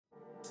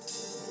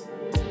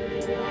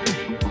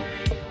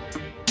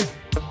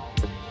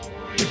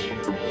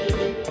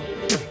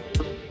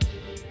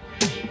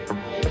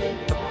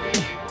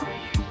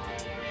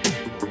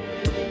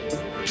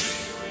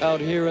Out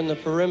here in the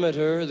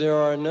perimeter, there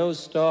are no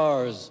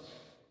stars.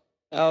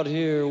 Out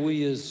here,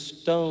 we is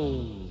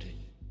stoned,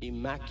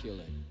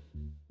 immaculate.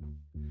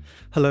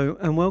 Hello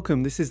and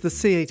welcome. This is the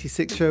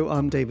C86 show.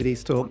 I'm David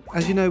Eastaugh.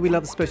 As you know, we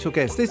love special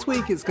guests. This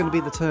week it's going to be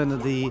the turn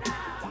of the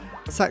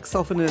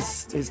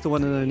saxophonist. It's the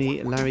one and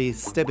only Larry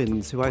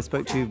Stabbins, who I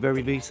spoke to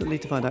very recently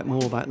to find out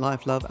more about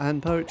life, love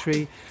and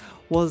poetry.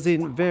 Was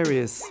in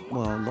various,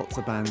 lots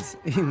of bands,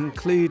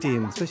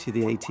 including, especially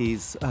the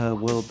 80s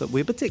world that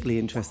we're particularly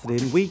interested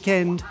in,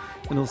 Weekend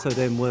and also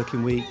then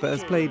Working Week, but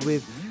has played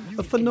with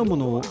a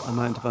phenomenal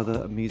amount of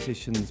other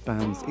musicians,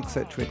 bands,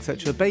 etc.,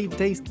 etc.,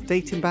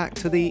 dating back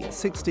to the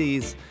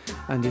 60s,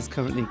 and is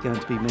currently going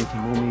to be making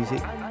more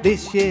music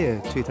this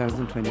year,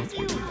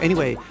 2023.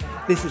 Anyway,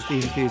 this is the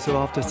interview, so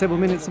after several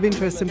minutes of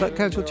interesting but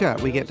casual chat,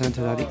 we get down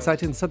to that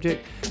exciting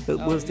subject that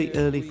was the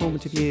early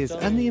formative years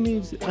and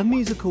a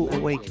musical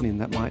awakening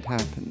that might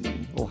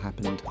happen, or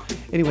happened.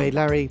 Anyway,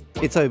 Larry,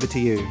 it's over to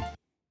you.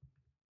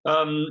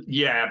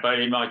 Yeah, but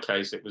in my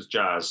case, it was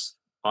jazz.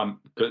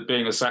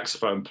 Being a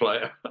saxophone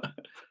player,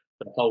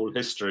 the whole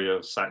history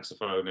of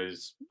saxophone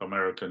is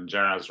American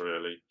jazz,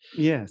 really.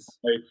 Yes.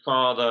 My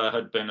father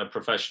had been a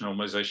professional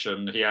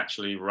musician. He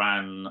actually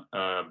ran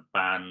a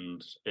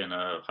band in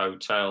a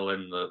hotel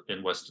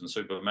in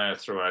Weston-super-Mare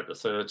throughout the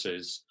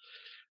 30s.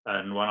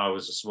 And when I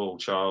was a small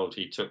child,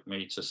 he took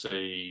me to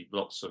see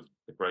lots of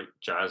the great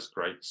jazz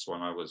greats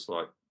when I was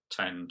like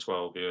 10,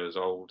 12 years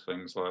old,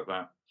 things like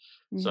that.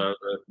 So,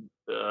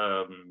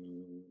 I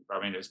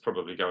mean, it's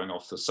probably going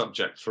off the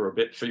subject for a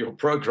bit for your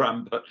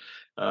program, but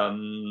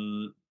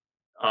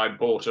I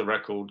bought a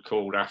record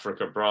called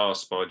Africa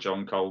Brass by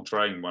John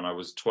Coltrane when I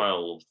was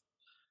 12.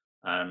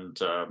 And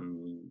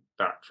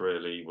that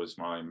really was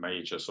my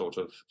major sort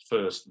of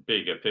first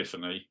big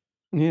epiphany.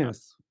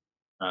 Yes.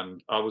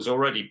 And I was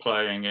already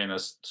playing in a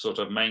sort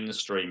of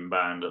mainstream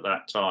band at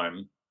that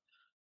time.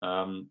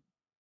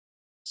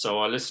 So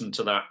I listened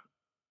to that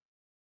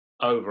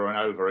over and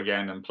over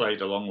again and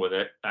played along with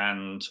it.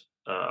 And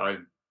I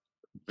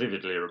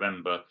vividly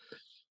remember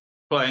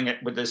playing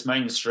it with this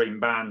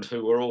mainstream band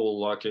who were all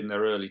like in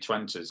their early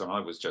 20s, and I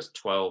was just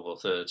 12 or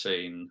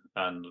 13.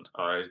 And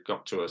I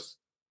got to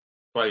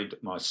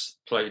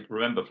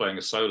remember playing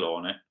a solo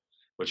on it,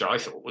 which I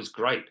thought was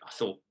great. I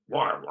thought,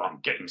 wow, I'm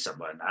getting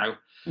somewhere now.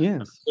 Yes.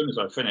 And as soon as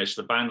I finished,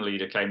 the band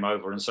leader came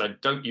over and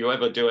said, "Don't you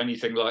ever do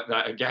anything like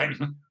that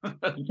again."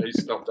 They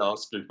stopped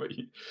asking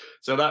me.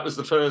 So that was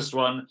the first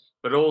one.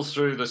 But all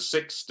through the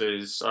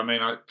 60s, I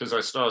mean, because I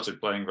started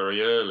playing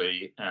very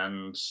early,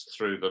 and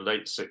through the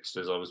late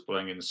 60s, I was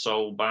playing in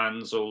soul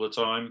bands all the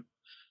time.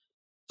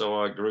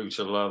 So I grew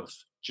to love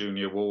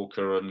Junior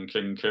Walker and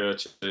King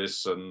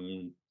Curtis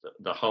and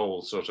the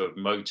whole sort of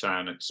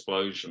Motown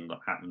explosion that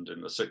happened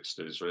in the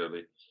 60s,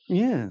 really.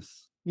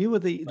 Yes. You were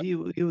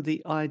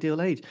the ideal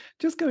age.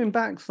 Just going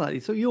back slightly,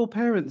 so your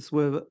parents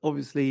were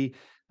obviously,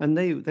 and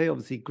they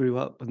obviously grew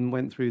up and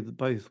went through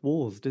both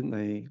wars, didn't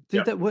they?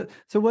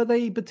 Were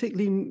they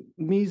particularly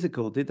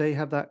musical? Did they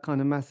have that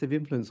kind of massive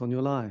influence on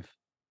your life?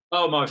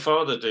 Oh, my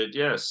father did,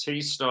 yes.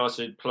 He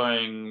started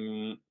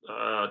playing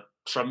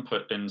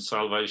trumpet in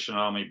Salvation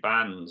Army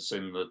bands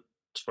in the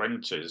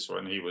 20s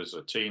when he was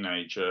a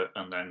teenager.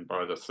 And then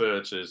by the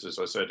 30s, as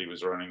I said, he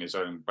was running his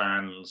own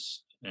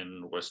bands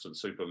in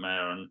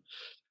Weston-super-Mare and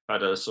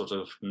had a sort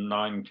of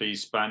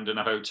 9-piece band in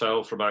a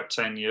hotel for about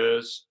 10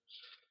 years.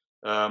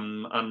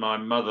 And my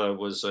mother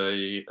was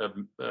a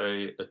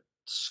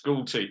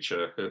school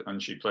teacher,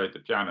 and she played the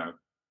piano.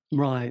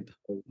 Right.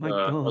 My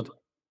God.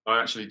 I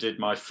actually did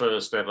my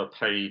first ever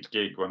paid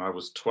gig when I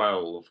was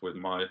 12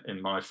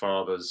 in my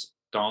father's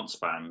dance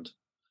band.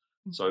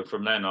 So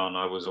from then on,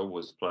 I was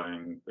always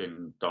playing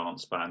in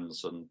dance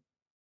bands, and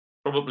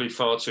probably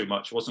far too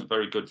much. Wasn't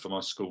very good for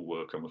my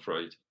schoolwork, I'm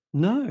afraid.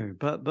 No,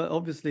 but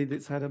obviously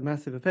it's had a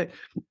massive effect.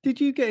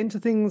 Did you get into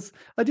things?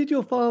 Did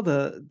your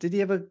father? Did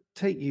he ever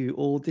take you,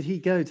 or did he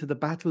go to the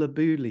Battle of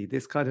Booley,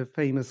 this kind of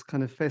famous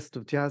kind of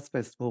jazz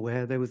festival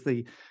where there was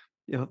a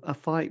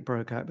fight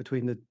broke out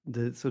between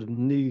the sort of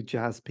new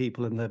jazz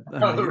people and the.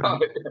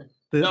 Right.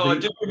 I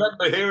do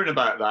remember hearing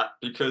about that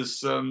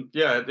because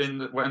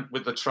went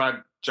with the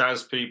trad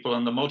jazz people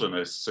and the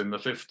modernists in the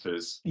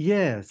 50s.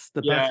 Yes,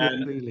 the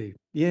Battle of Booley.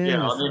 Yes.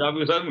 Yeah, I mean, I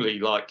was only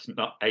like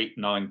 8,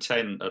 9,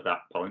 10 at that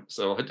point,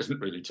 so I didn't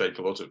really take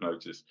a lot of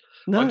notice.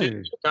 No. I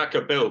did back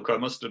a bilk, I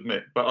must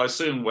admit, but I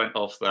soon went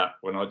off that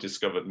when I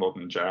discovered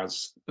modern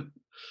jazz.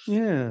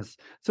 Yes.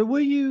 So were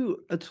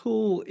you at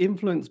all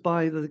influenced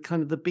by the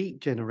kind of the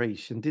beat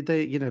generation? Did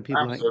they,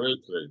 people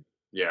Absolutely.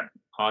 Yeah.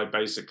 I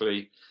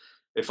basically,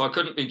 if I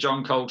couldn't be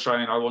John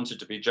Coltrane, I wanted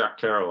to be Jack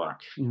Kerouac.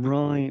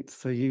 Right.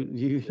 So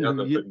the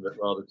other thing that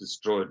rather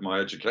destroyed my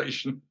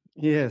education.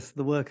 Yes,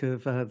 the work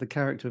of the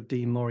character of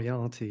Dean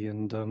Moriarty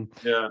and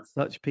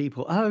such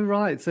people. Oh,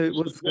 right. So it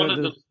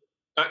was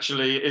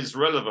actually is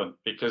relevant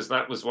because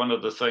that was one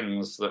of the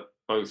things that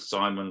both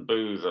Simon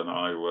Booth and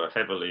I were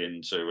heavily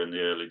into in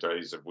the early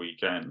days of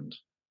Weekend,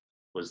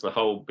 was the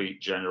whole beat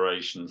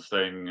generation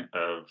thing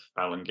of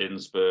Allen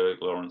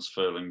Ginsberg, Lawrence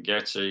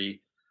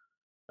Ferlinghetti,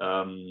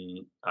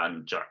 and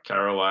Jack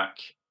Kerouac,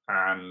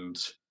 and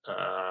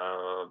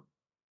uh,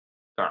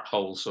 that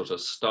whole sort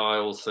of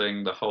style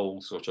thing, the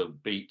whole sort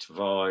of beat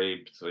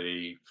vibe,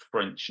 the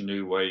French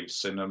New Wave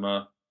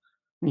cinema,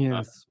 uh,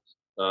 Yes.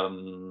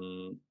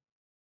 um,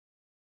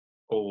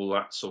 all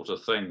that sort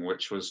of thing,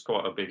 which was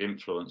quite a big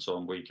influence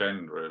on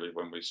Weekend, really,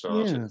 when we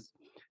started. Yes.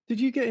 Did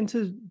you get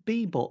into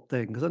bebop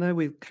then? Because I know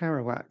with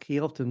Kerouac, he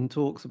often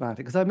talks about it.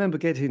 Because I remember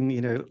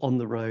getting, on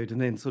the road and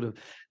then sort of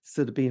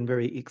being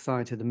very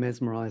excited and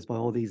mesmerized by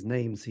all these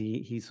names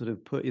he sort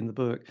of put in the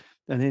book,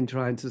 and then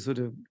trying to sort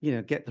of,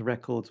 get the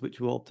records, which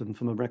were often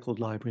from a record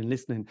library and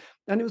listening.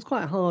 And it was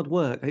quite hard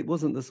work. It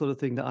wasn't the sort of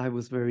thing that I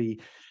was very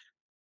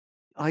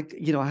I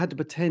had to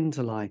pretend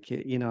to like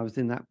it. I was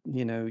in that,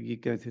 you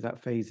go through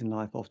that phase in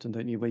life often,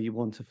 don't you, where you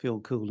want to feel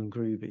cool and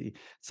groovy.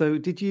 So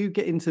did you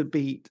get into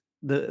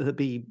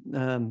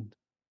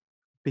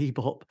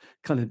bebop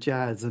kind of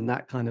jazz and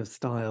that kind of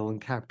style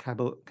and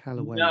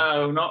Callaway?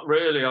 No, not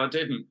really. I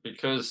didn't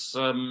because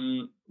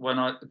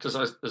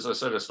as I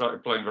said, I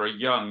started playing very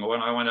young.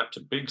 When I went up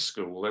to big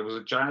school, there was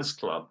a jazz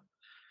club,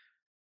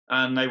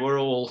 and they were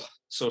all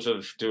sort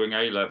of doing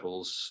A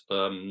levels.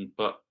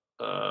 But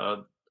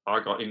I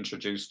got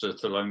introduced to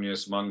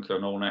Thelonious Monk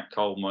and Ornette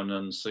Coleman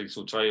and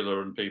Cecil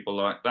Taylor and people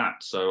like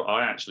that. So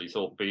I actually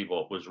thought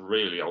bebop was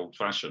really old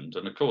fashioned.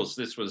 And of course,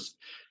 this was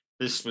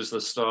the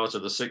start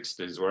of the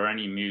 60s, where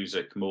any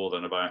music more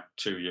than about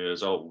 2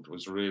 years old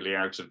was really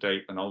out of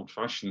date and old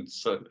fashioned.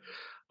 So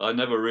I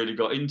never really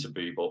got into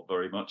bebop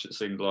very much. It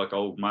seemed like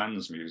old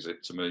man's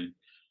music to me.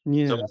 So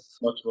I'm Yes.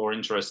 much more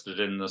interested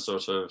in the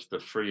sort of the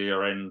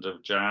freer end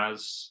of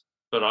jazz.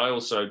 But I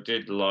also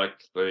did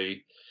like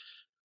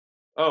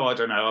I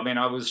don't know. I mean,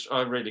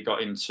 I really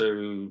got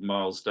into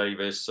Miles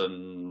Davis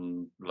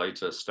and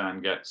later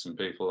Stan Getz and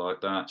people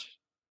like that.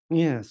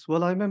 Yes.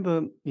 Well, I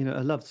remember,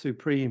 A Love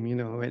Supreme,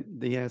 I went,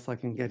 the yes, I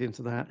can get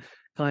into that.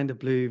 Kind of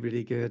Blue,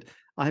 really good.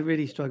 I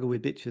really struggle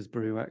with Bitches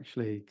Brew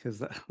actually, because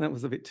that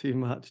was a bit too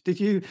much. Did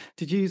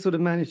you sort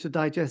of manage to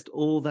digest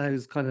all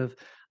those kind of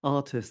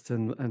artists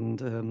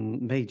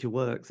and major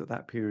works at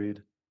that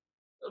period?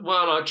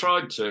 Well, I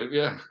tried to,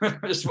 yeah.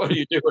 It's what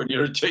you do when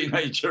you're a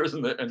teenager,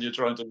 isn't it? And you're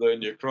trying to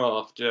learn your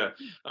craft, yeah.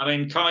 I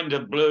mean, Kind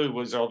of Blue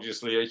was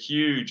obviously a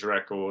huge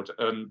record,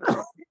 and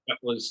that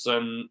was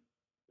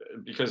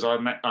because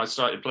I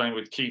started playing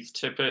with Keith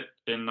Tippett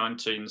in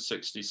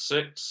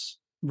 1966,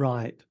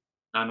 Right.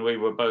 and we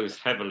were both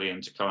heavily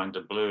into Kind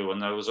of Blue. And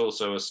there was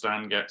also a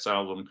Stan Getz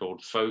album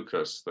called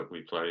Focus that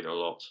we played a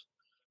lot.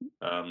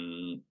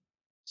 Um,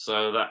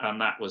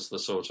 that was the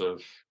sort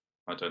of,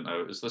 I don't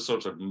know, it was the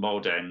sort of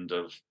mod end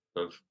of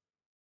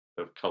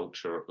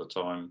culture at the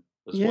time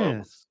as well.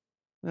 Yes,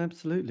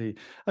 absolutely.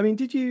 At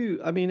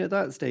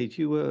that stage,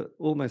 you were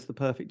almost the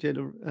perfect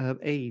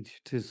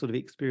age to sort of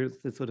experience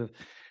the sort of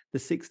the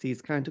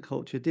 60s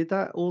counterculture. Did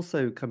that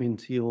also come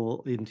into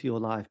your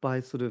life by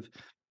sort of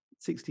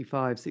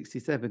 65,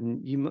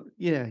 67?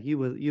 Yeah, you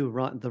were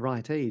right the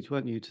right age,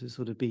 weren't you, to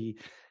sort of be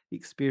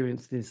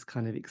experience this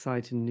kind of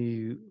exciting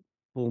new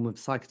form of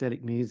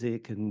psychedelic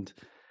music and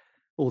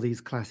all these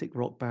classic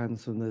rock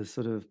bands from the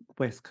sort of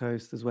West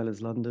Coast as well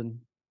as London?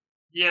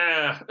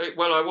 Yeah,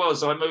 well, I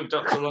was. I moved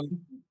up to London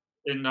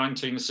in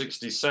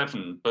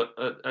 1967, but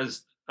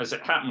as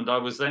it happened, I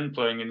was then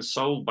playing in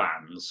soul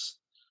bands.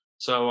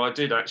 So I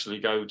did actually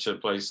go to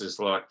places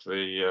like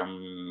I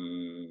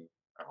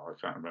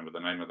can't remember the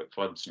name of the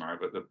clubs now,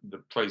 but the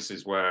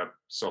places where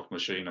Soft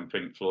Machine and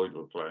Pink Floyd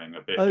were playing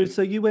a bit. Oh,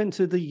 so you went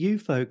to the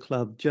UFO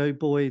club, Joe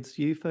Boyd's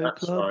UFO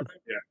That's right. club?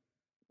 Yeah,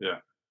 yeah.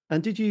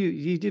 And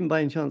you didn't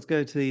by any chance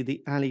go to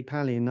the Ali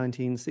Pali in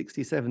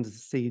 1967 to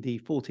see the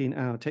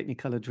 14-hour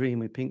Technicolor Dream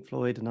with Pink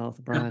Floyd and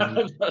Arthur Brown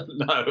and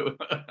No,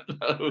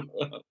 no.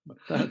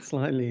 that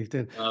slightly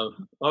did.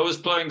 I was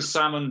playing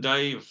Sam and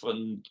Dave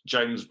and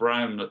James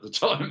Brown at the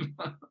time.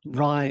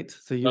 Right,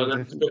 so you So were there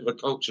was a definitely bit of a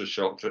culture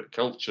shock, a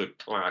culture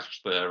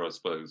clash there, I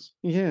suppose.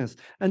 yes.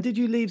 And did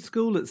you leave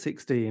school at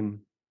 16?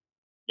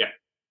 Yeah.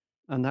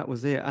 And that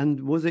was it?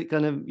 And was it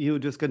you were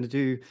just gonna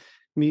do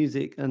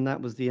music and that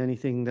was the only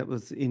thing that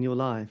was in your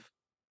life?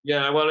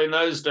 Yeah, well, in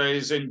those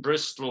days in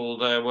Bristol,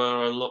 there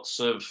were lots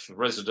of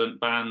resident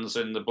bands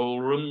in the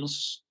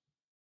ballrooms,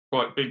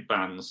 quite big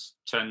bands,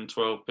 10,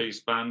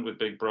 12-piece band with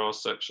big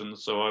brass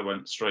sections. So I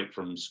went straight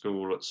from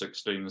school at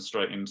 16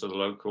 straight into the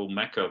local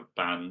Mecca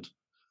band.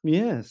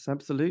 Yes,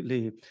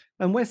 absolutely.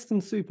 And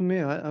Western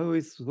Supermare, I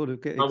always sort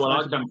of get Oh, well, I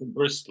excited. come from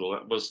Bristol.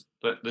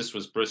 This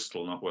was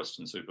Bristol, not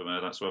Weston-super-Mare.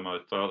 That's where my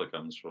father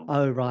comes from.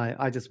 Oh, right.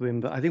 I just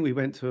remember. I think we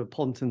went to a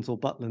Pontins or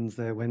Butlins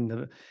there when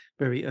the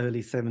very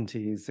early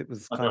 70s. It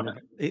was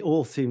it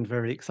all seemed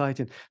very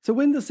exciting. So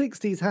when the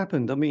 60s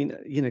happened,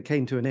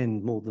 came to an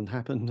end more than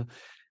happened.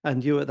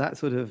 And you were at that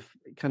sort of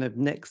kind of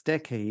next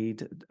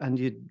decade and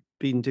you'd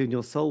been doing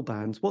your soul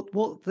bands.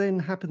 What then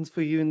happens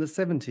for you in the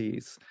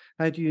 70s?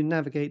 How do you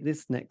navigate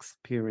this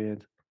next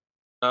period?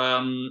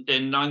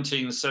 In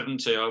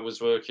 1970, I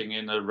was working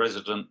in the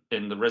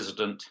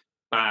resident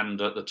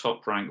band at the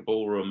Top Rank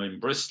Ballroom in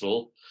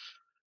Bristol.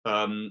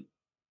 Um,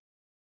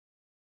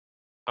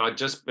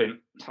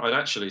 I'd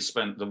actually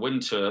spent the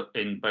winter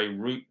in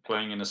Beirut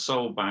playing in a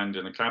soul band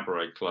in a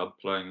cabaret club,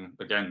 playing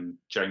again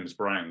James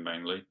Brown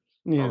mainly.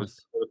 I was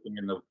Yes. working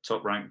in the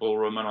top rank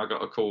ballroom, and I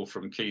got a call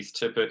from Keith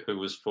Tippett, who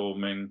was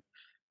forming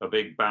a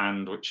big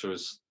band, which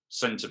was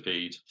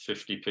Centipede,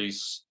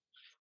 50-piece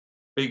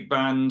big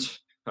band,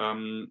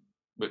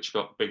 which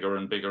got bigger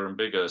and bigger and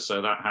bigger.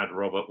 So that had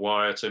Robert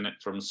Wyatt in it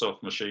from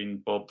Soft Machine,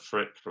 Bob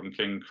Fripp from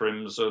King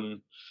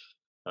Crimson,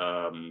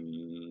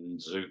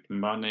 Zoot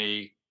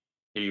Money.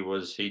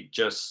 He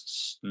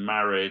just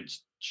married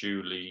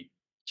Julie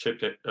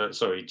Tippett.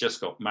 Sorry, he just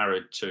got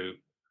married to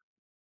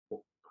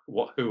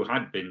what who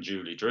had been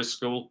Julie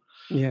Driscoll.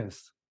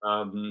 Yes.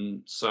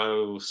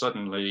 So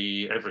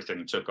suddenly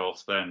everything took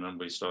off then, and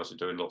we started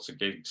doing lots of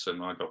gigs,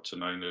 and I got to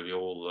know nearly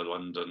all the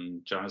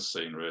London jazz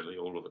scene, really,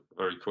 all of it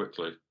very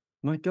quickly.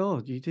 My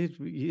God, you did.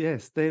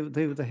 Yes, they were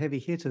the heavy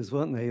hitters,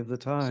 weren't they, of the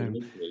time?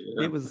 Absolutely,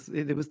 It yeah. was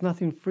there was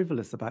nothing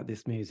frivolous about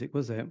this music,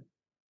 was it?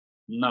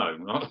 No,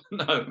 not,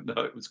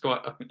 no. It was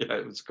quite, yeah,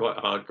 it was quite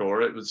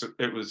hardcore.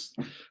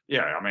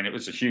 Yeah. I mean, it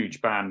was a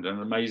huge band, an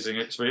amazing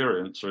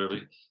experience,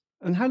 really.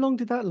 And how long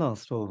did that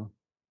last for?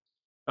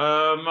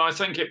 I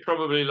think it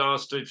probably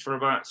lasted for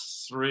about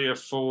 3 or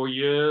 4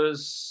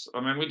 years.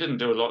 I mean, we didn't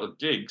do a lot of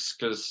gigs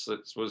because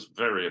it was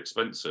very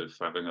expensive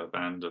having a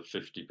band of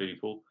 50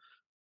 people.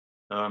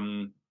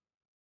 Um,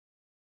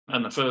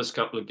 and the first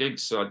couple of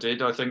gigs I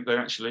did, I think they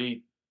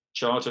actually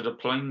chartered a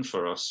plane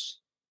for us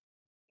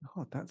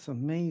God, that's to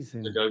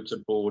amazing. go to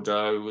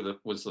Bordeaux. That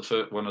was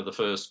one of the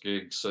first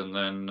gigs, and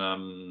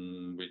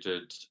then we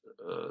did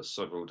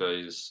several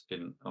days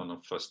in on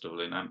a festival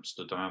in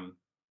Amsterdam.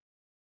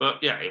 But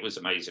yeah, it was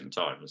amazing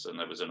times, and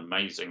there was an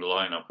amazing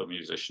lineup of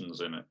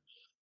musicians in it.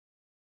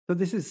 So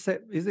this is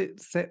set. Is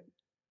it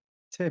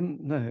Septem?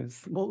 No.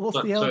 What's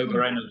the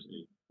Septober album?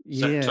 Energy.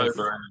 Yes,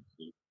 Septober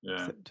Energy.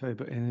 Yeah.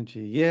 September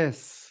Energy.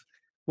 Yes.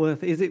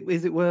 Worth. Is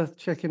it worth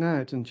checking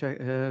out and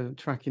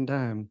tracking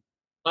down?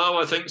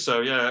 Oh, I think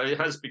so. Yeah, it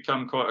has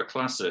become quite a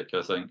classic,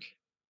 I think.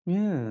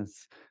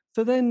 Yes.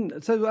 So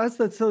as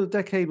the sort of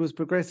decade was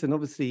progressing,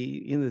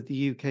 obviously,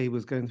 the UK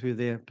was going through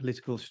their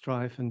political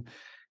strife and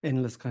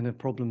endless kind of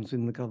problems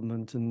in the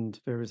government and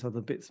various other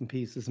bits and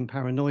pieces and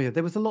paranoia.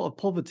 There was a lot of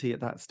poverty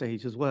at that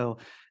stage as well.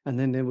 And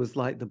then there was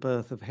like the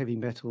birth of heavy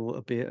metal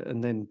a bit,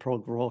 and then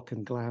prog rock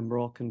and glam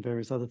rock and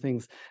various other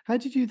things. How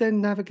did you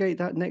then navigate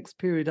that next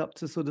period up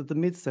to sort of the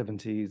mid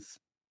 70s?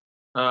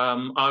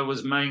 I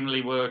was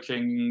mainly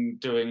working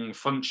doing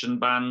function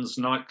bands,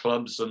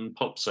 nightclubs, and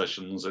pop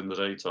sessions in the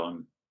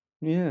daytime.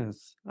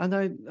 Yes.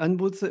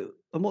 And what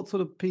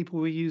sort of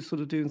people were you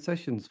sort of doing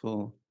sessions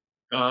for?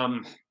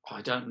 Um,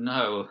 I don't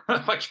know.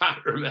 I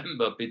can't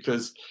remember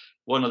because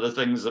one of the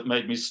things that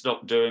made me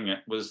stop doing it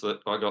was that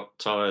I got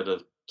tired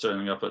of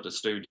turning up at the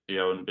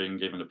studio and being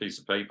given a piece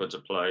of paper to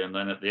play, and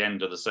then at the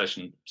end of the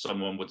session,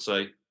 someone would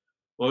say,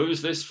 "Well,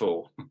 who's this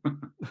for?"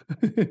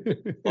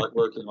 Like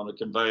working on a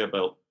conveyor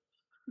belt.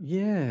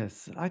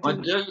 Yes,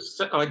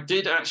 I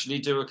did actually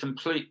do a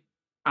complete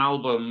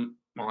album.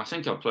 Well, I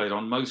think I played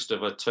on most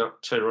of a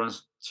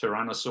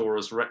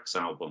Tyrannosaurus Rex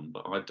album,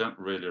 but I don't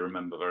really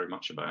remember very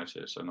much about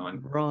it, and I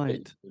wasn't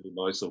right. really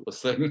my sort of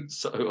thing.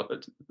 So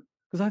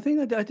Because I think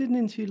I did an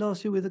interview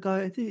last year with a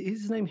guy. I think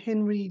is his name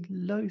Henry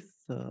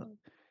Lothar.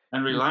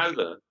 Henry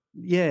Lowther,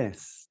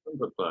 Yes.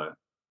 trumpet player,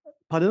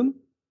 Pardon?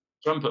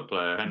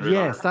 Henry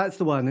Yes, Lowther. that's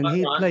the one. And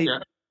Oh, right, yeah,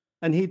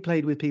 he'd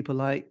played with people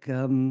like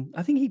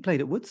I think he played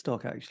at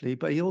Woodstock actually,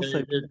 but he yeah, also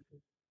he did.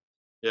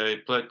 Yeah, he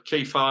played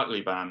Keith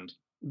Hartley band.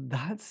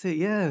 that's it.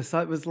 Yes,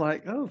 I was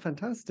like, oh,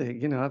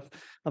 fantastic. I've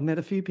met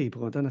a few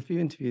people. I've done a few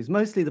interviews,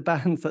 mostly the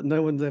bands that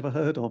no one's ever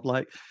heard of,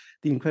 like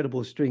the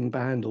Incredible String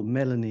Band or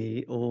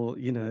Melanie, or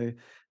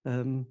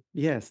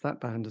yes, that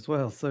band as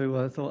well.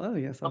 So I thought, oh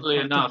yes, Funnily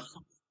I've done. enough,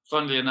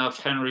 funnily enough,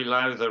 Henry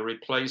Lowther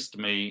replaced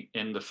me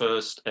in the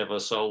first ever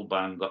soul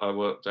band that I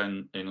worked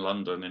in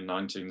London in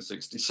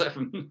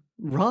 1967.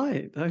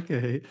 Right.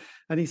 Okay.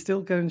 And he's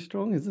still going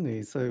strong, isn't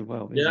he? So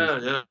well, Yeah,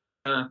 yeah,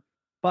 yeah,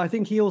 but I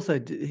think he also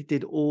he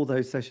did all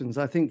those sessions.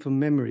 I think from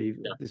memory,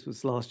 yeah. this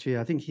was last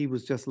year. I think he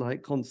was just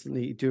like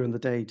constantly during the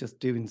day, just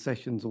doing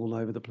sessions all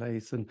over the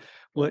place and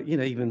Yeah. work,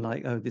 even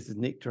like, oh, this is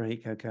Nick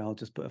Drake. Okay, I'll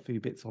just put a few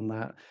bits on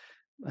that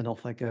and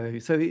off I go.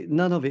 So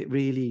none of it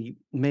really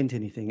meant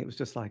anything. It was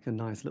just like a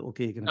nice little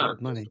gig and a bit No, of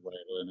just a money. way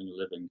of earning a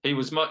living. He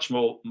was much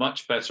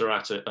better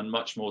at it and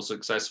much more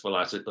successful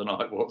at it than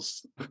I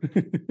was.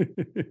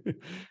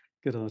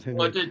 Good old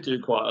Well, I Henry. did do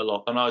quite a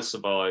lot, and I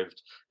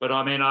survived. But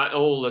I mean,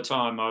 all the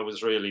time I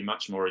was really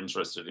much more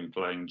interested in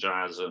playing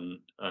jazz and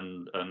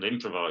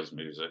improvised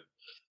music.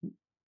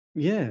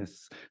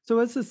 Yes. So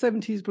as the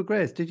 70s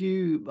progressed, did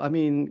you, I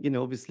mean,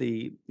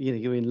 obviously,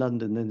 you're in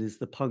London, then there's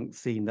the punk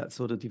scene that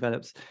sort of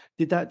develops.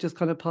 Did that just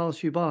kind of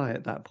pass you by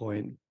at that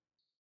point?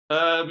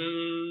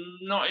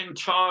 Not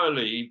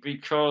entirely,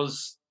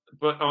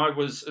 but I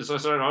was, as I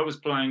said, I was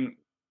playing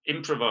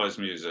improvised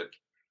music,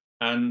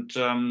 and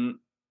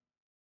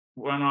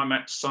when I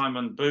met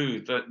Simon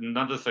Booth, that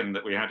another thing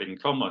that we had in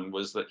common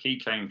was that he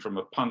came from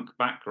a punk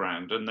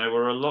background, and there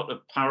were a lot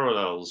of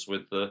parallels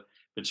with the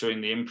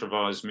between the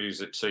improvised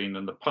music scene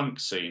and the punk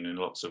scene in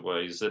lots of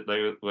ways. That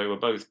they were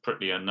both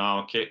pretty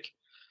anarchic.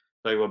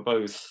 They were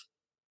both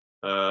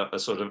a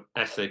sort of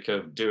ethic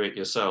of do it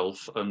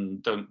yourself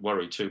and don't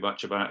worry too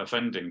much about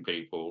offending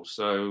people.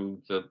 So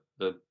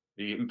the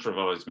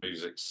improvised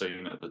music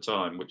scene at the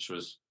time, which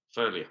was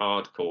fairly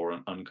hardcore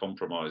and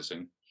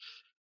uncompromising,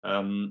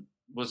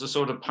 was a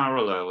sort of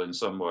parallel in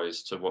some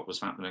ways to what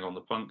was happening on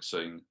the punk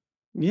scene.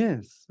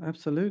 Yes,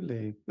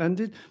 absolutely.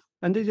 And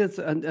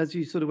as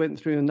you sort of went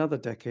through another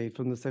decade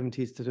from the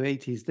 70s to the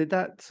 80s, did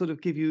that sort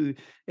of give you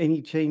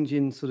any change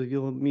in sort of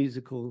your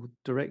musical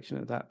direction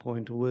at that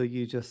point, or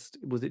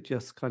was it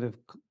just kind of,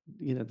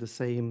 the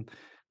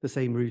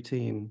same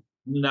routine?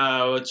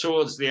 No,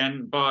 towards the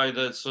end, by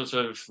the sort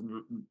of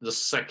the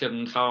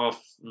second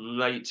half,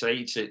 late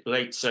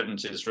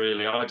 70s,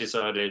 really, I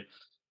decided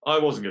I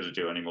wasn't going to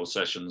do any more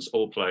sessions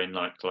or play in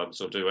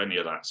nightclubs or do any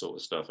of that sort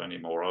of stuff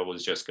anymore. I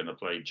was just going to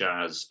play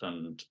jazz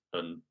and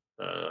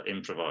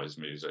improvised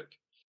music.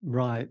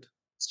 Right.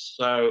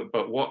 So,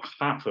 but what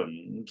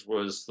happened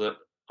was that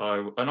I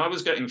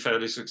was getting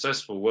fairly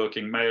successful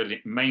working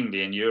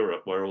mainly in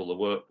Europe, where all the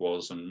work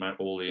was and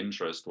all the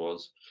interest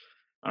was.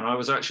 And I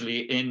was actually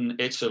in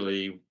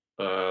Italy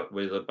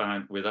with a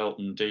band, with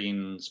Elton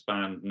Dean's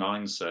band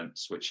Nine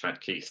Cents, which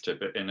had Keith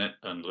Tippett in it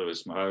and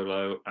Lewis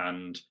Maholo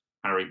and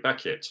Harry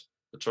Beckett,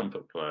 the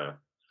trumpet player.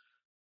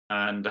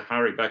 And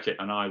Harry Beckett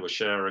and I were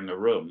sharing a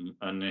room,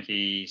 and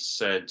he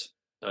said,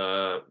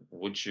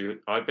 "Would you?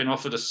 I've been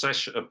offered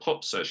a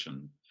pop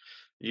session.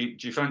 Do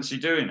you fancy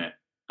doing it?"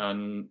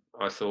 And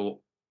I thought,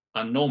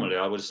 and normally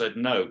I would have said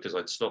no because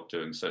I'd stopped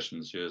doing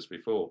sessions years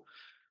before.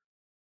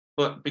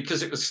 But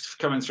because it was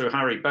coming through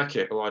Harry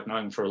Beckett, who I'd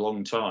known for a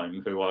long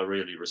time, who I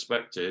really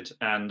respected,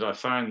 and I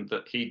found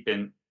that he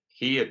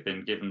had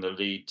been given the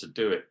lead to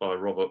do it by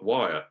Robert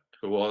Wyatt,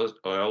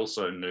 I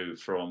also knew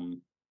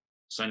from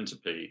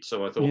Centipede.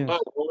 So I thought, oh, Yes.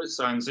 well, this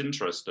sounds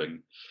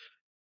interesting.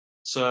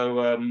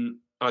 So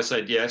I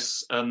said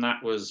yes, and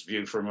that was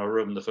View from a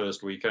Room, the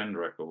first Weekend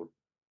record.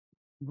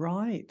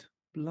 Right.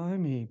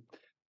 Blimey.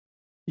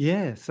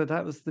 Yeah, so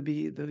that was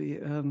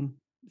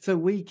so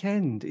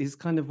Weekend is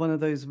kind of one of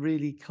those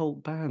really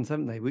cult bands,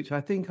 haven't they? Which I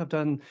think I've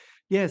done.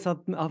 Yes,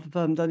 I've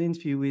done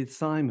interview with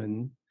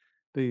Simon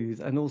Booth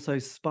and also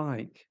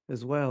Spike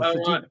as well. Oh,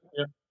 So right.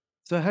 Yeah.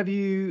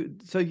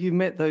 you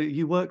met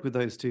you worked with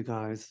those two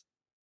guys?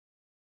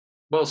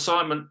 Well,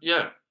 Simon,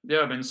 yeah. Yeah,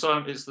 I mean,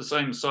 Simon, it's the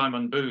same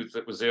Simon Booth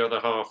that was the other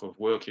half of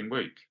Working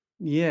Week.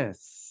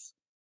 Yes.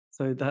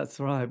 So that's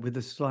right, with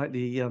the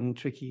slightly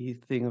tricky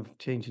thing of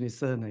changing his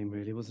surname,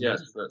 really, wasn't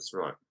Yes, it? that's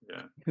right.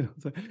 Yeah.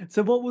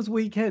 So what was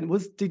Weekend?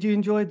 Did you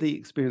enjoy the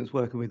experience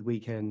working with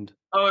Weekend?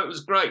 Oh, it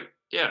was great.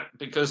 Yeah,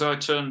 because I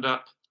turned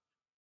up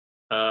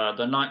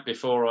the night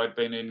before. I'd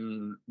been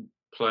in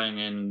playing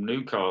in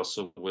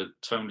Newcastle with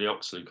Tony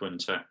Oxley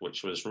Quintet,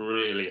 which was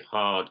really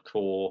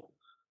hardcore,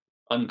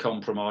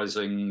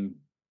 uncompromising,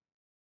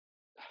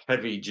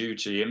 heavy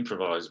duty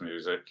improvised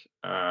music.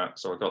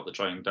 So I got the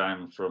train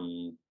down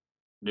from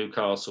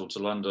Newcastle to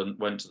London,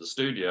 went to the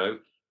studio,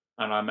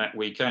 and I met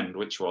Weekend,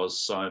 which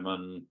was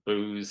Simon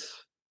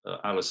Booth,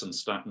 Alison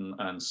Staton,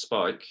 and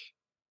Spike,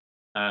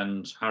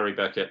 and Harry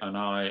Beckett and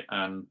I,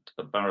 and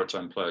a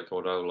baritone player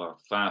called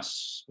Olaf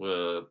Vass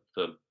were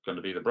going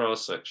to be the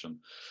brass section.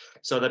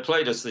 So they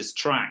played us this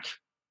track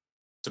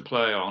to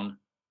play on,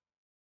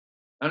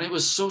 and it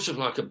was sort of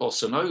like a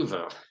bossa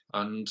nova.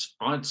 And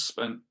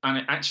and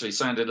it actually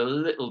sounded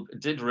it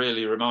did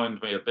really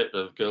remind me a bit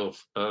of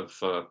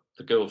the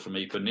girl from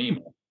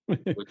Ipanema,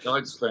 which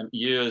I'd spent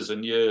years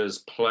and years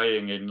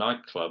playing in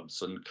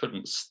nightclubs and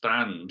couldn't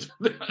stand.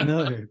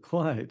 No,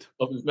 quite.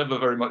 I was never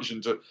very much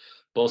into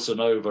bossa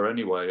nova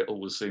anyway. It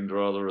always seemed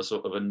rather a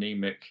sort of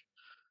anemic,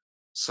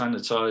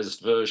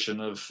 sanitized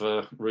version of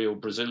real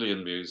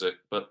Brazilian music.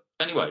 But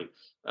anyway,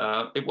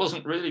 it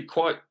wasn't really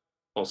quite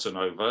bossa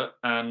nova,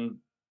 and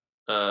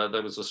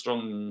there was a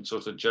strong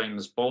sort of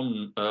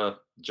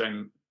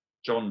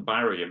John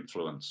Barry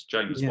influence.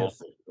 James Bond,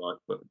 Yes. right,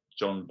 but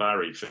John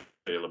Barry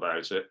feel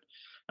about it.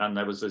 And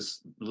there was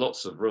this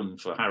lots of room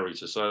for Harry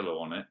to solo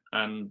on it.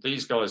 And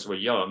these guys were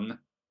young,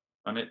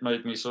 and it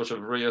made me sort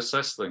of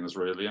reassess things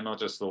really. And I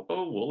just thought,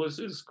 oh well, this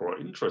is quite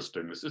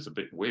interesting. This is a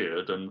bit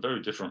weird and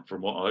very different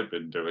from what I've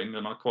been doing.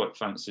 And I quite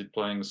fancied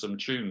playing some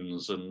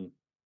tunes and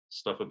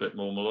stuff a bit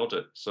more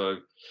melodic.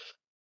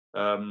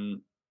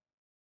 Um,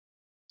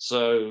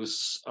 so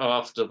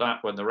after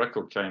that, when the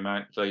record came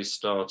out, they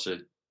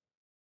started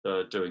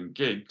doing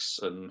gigs,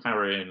 and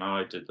Harry and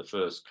I did the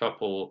first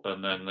couple,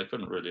 and then they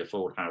couldn't really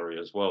afford Harry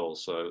as well,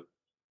 so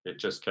it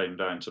just came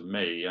down to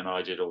me, and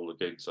I did all the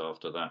gigs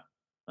after that.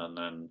 And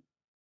then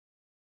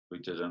we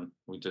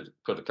did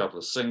put a couple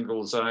of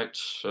singles out,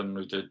 and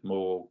we did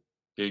more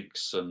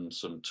gigs and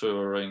some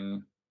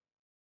touring.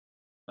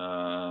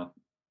 Uh,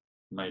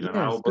 Made an Yes,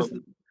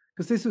 album.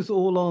 because this was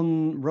all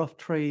on Rough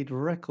Trade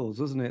Records,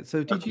 wasn't it? So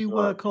did That's you right.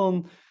 work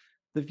on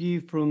The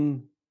View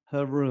from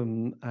Her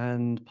Room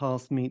and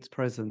Past Meets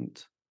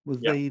Present? Was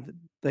Yeah,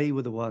 they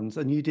were the ones,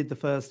 and you did the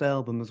first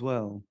album as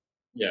well?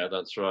 yeah,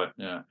 that's right.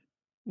 Yeah.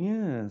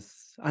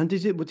 Yes. And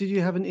did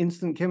you have an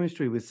instant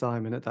chemistry with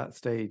Simon at that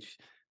stage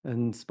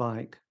and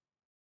Spike?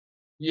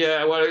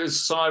 Yeah, well, it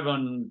was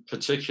Simon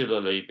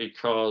particularly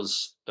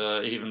because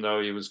even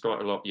though he was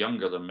quite a lot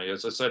younger than me,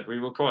 as I said, we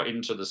were quite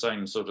into the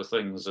same sort of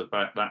things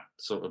about that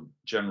sort of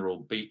general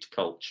beat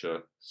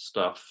culture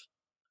stuff.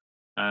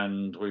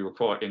 And we were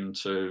quite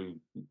into,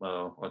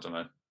 well, I don't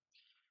know,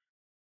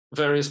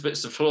 various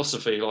bits of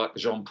philosophy like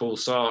Jean-Paul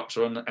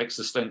Sartre and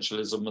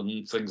existentialism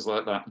and things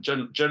like that,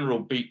 general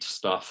beat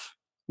stuff.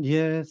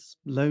 Yes,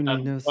 And by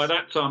loneliness.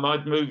 that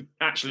time,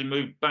 actually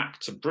moved back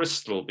to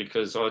Bristol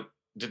because I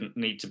didn't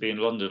need to be in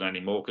London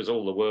anymore because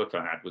all the work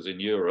I had was in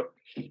Europe.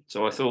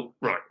 So I thought,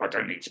 right, I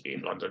don't need to be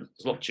in London.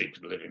 It's a lot cheaper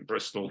to live in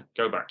Bristol.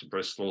 Go back to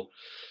Bristol.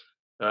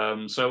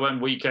 So when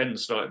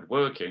weekends started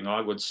working,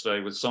 I would stay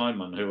with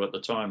Simon, who at the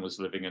time was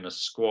living in a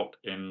squat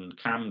in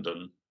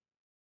Camden.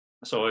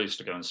 So I used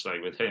to go and stay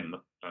with him.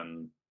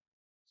 And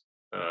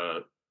uh,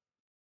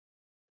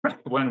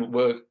 when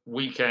work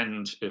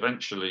weekend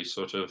eventually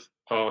sort of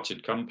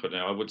parted company,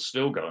 I would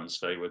still go and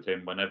stay with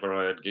him whenever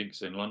I had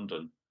gigs in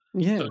London. So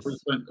we Yes.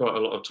 spent quite a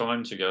lot of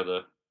time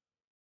together.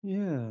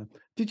 Yeah.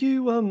 Did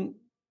you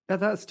at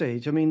that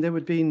stage, I mean, there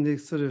would been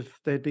this sort of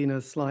there'd been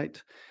a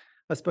slight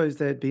I suppose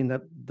there'd been the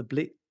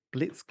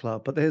Blitz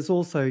Club, but there's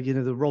also,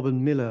 the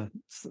Robin Miller,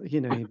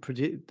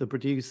 the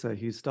producer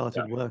who Yeah.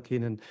 started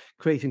working and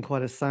creating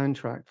quite a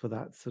soundtrack for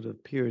that sort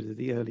of period of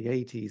the early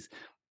 80s.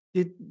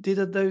 Did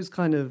those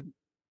kind of,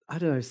 I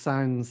don't know,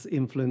 sounds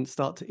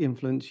start to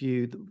influence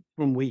you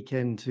from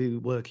weekend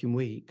to working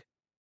week?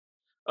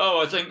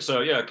 Oh, I think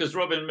so. Yeah, because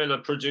Robin Miller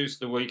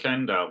produced the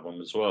Weekend album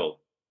as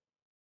well.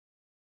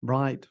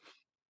 Right.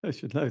 I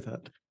should know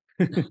that.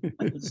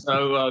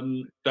 So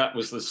that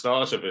was the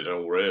start of it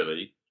all,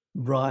 really.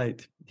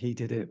 Right, he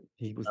did it.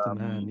 He was the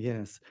man, Um,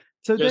 yes.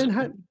 So just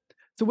then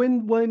so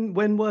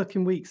when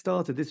Working Week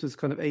started, this was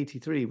kind of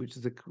 83, which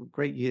is a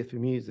great year for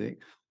music,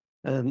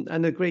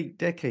 and a great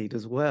decade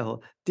as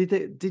well.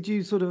 Did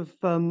you sort of,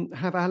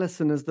 have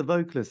Alison as the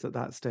vocalist at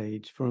that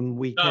stage from no,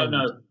 Weekend?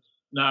 no,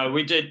 no.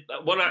 We did.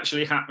 What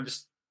actually happened?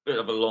 Just a bit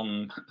of a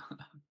long,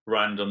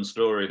 random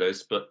story.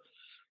 This, but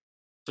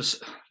for,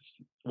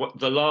 what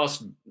the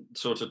last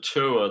sort of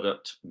tour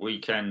that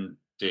Weekend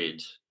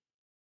did,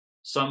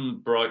 some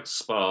bright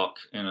spark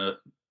in a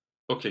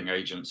booking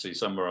agency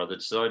somewhere or other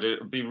decided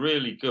it would be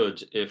really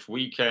good if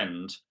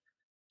Weekend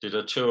did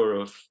a tour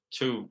of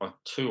a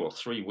 2 or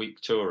 3 week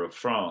tour of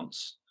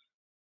France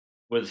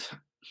with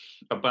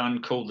a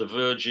band called the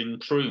Virgin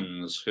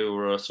Prunes, who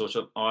were a sort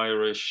of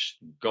Irish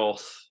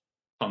goth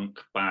punk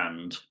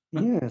band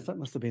Yes, that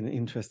must have been an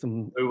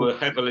interesting who book. were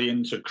heavily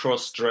into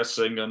cross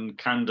dressing and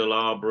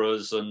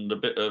candelabras and a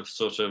bit of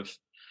sort of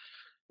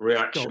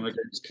reaction Sculpt.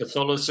 against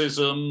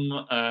Catholicism.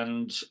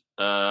 And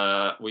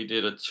we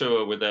did a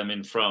tour with them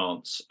in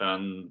France,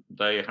 and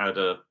they had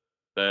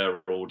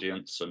their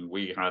audience, and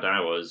we had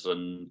ours,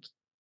 and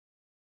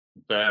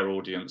their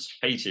audience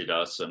hated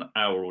us, and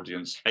our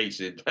audience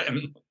hated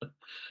them.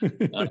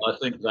 And I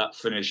think that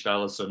finished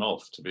Alison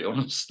off, to be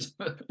honest.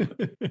 uh,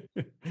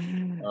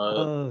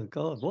 Oh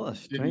god, what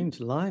a didn't strange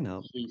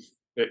lineup.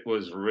 it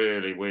was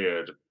really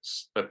weird.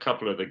 A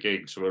couple of the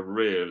gigs were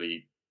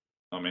really,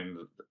 I mean,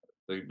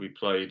 we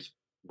played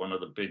one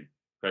of the big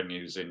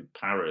venues in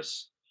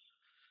Paris,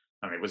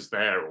 and it was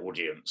their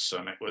audience,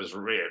 and it was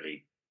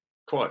really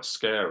quite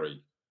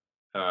scary.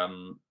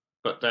 Um,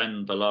 but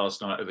then the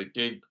last night of the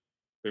gig,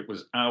 it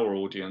was our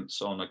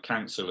audience on a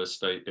council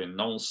estate in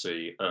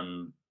Nancy,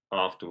 and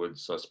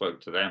afterwards I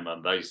spoke to them,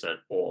 and they said,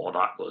 "Oh,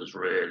 that was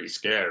really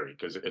scary,"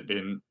 because it had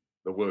been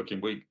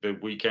the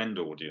weekend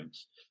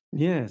audience.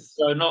 Yes,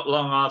 So not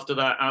long after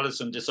that,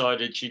 Alison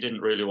decided she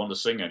didn't really want to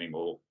sing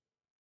anymore.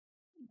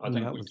 I and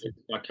think that we was did.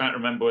 I can't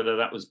remember whether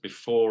that was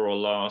before or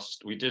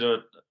last. We did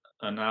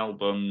an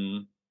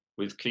album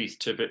with Keith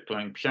Tippett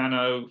playing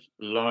piano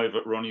live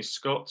at Ronnie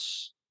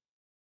Scott's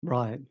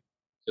right.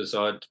 because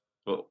I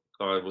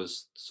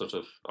was sort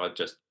of I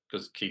just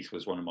because Keith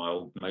was one of my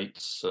old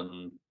mates,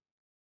 and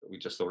we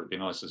just thought it'd be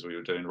nice as we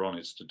were doing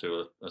Ronnie's to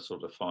do a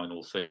sort of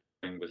final thing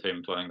with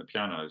him playing the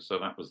piano. So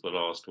that was the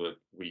last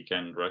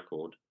weekend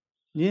record.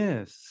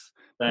 Yes.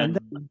 And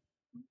Then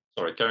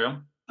sorry, carry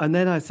on. And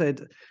then I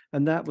said,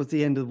 and that was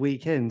the end of the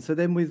weekend. So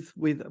then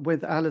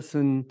with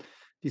Alison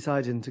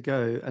deciding to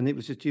go and it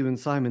was just you and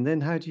Simon,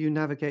 then how do you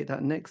navigate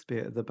that next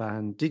bit of the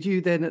band? Did you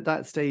then at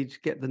that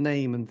stage get the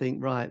name and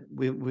think, right,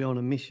 we're on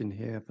a mission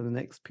here for the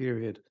next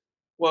period?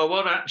 Well,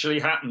 what actually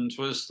happened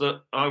was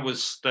that I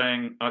was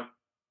staying. I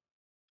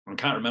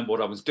can't remember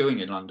what I was doing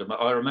in London,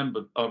 but I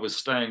remember I was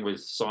staying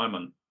with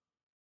Simon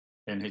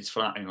in his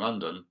flat in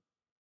London,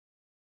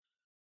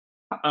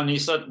 and he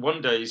said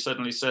one day he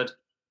suddenly said,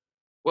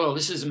 "Well,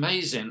 this is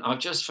amazing. I've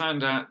just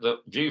found out that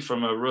View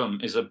from a Room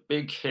is a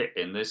big hit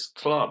in this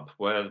club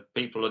where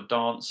people are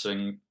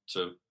dancing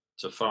to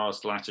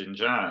fast Latin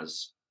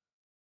jazz,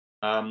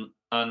 and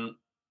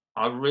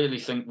I really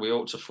think we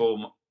ought to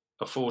form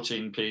a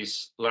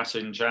 14-piece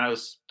Latin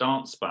jazz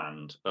dance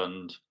band."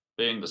 And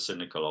being the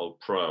cynical old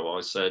pro,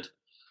 I said,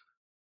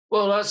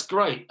 Well, that's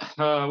great.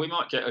 We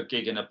might get a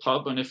gig in a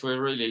pub, and if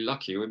we're really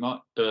lucky, we might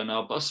earn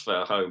our bus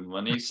fare home.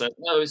 And he said,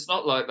 "No, it's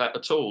not like that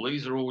at all.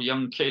 These are all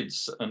young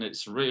kids, and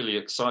it's really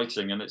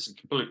exciting, and it's a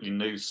completely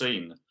new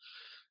scene."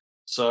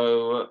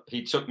 So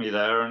he took me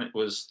there, and it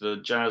was the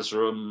jazz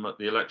room at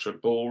the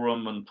Electric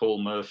Ballroom, and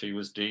Paul Murphy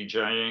was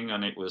DJing,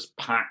 and it was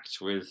packed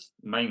with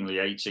mainly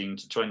 18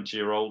 to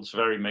 20-year-olds,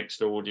 very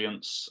mixed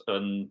audience,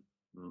 and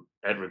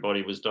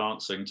everybody was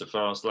dancing to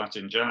fast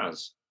Latin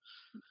jazz.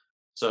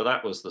 So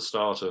that was the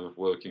start of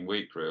Working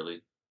Week,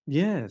 really.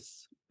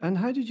 Yes. And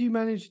how did you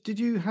manage? Did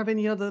you have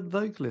any other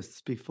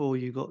vocalists before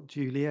you got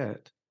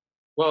Juliet?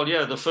 Well,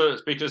 yeah, the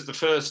first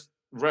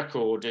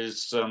record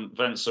is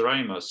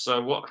Venceremos.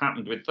 So what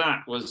happened with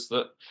that was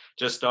that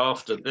just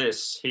after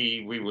this,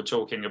 we were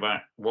talking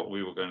about what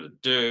we were going to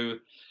do,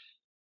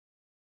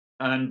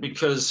 and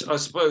because I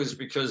suppose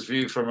because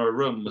View from a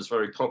Room was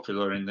very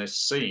popular in this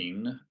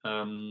scene,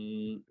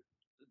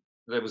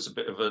 there was a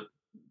bit of a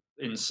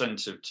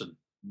incentive to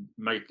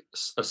make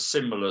a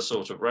similar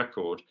sort of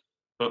record.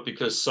 But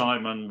because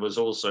Simon was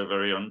also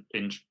very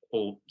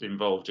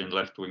involved in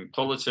left wing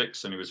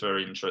politics and he was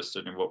very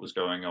interested in what was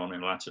going on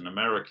in Latin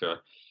America,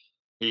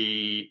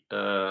 he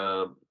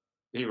uh,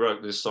 he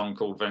wrote this song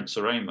called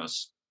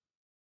Venceremos,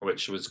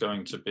 which was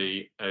going to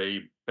be a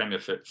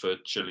benefit for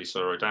Chile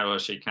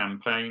Solidarity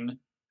campaign. So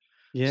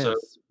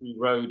Yes. he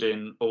rode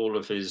in all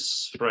of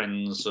his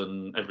friends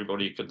and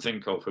everybody he could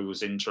think of who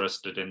was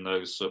interested in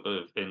those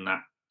in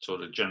that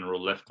sort of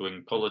general left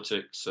wing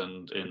politics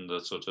and in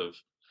the sort of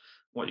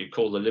what you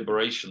call the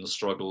liberation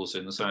struggles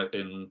in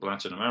in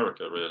Latin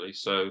America, really.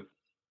 So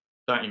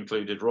that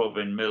included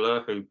Robin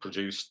Miller, who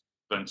produced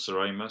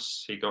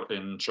Venceremos. He got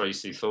in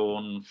Tracy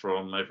Thorn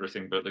from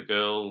Everything But the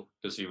Girl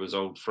because he was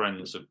old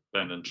friends of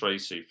Ben and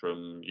Tracy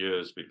from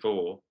years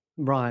before,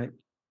 Right.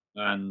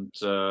 and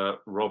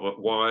Robert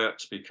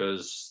Wyatt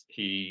because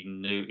he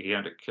knew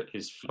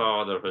his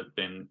father had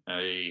been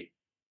a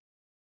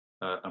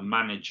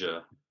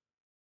manager,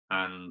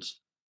 and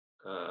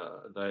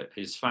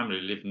his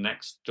family lived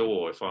next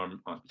door.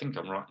 I think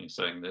I'm right in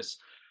saying this.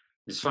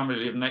 His family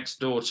lived next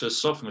door to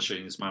Soft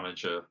Machines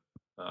manager,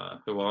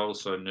 who I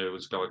also knew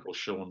was a guy called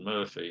Sean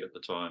Murphy at the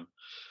time.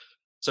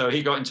 So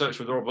he got in touch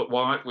with Robert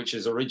Wyatt, which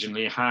is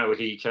originally how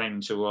he came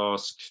to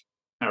ask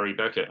Harry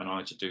Beckett and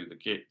I to do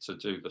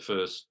the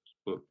first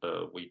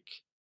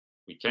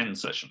weekend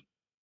session.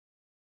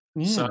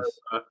 So Yes.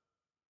 uh,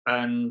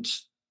 and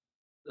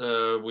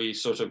we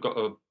sort of got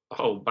a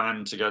whole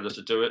band together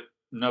to do it.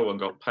 No one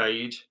got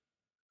paid.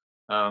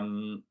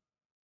 Um,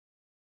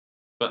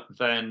 but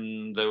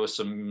then there were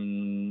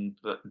some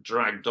that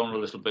dragged on a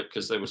little bit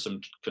because there were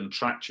some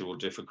contractual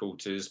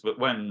difficulties. But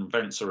when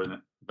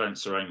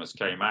Vencer Amos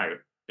came out,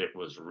 it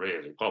was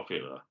really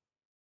popular.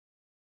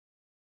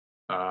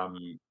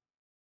 Um,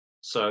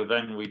 so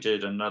then we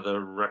did another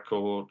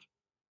record.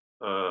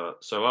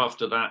 So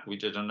after that, we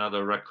did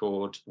another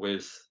record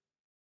with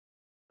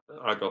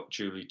I got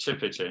Julie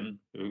Tippett in,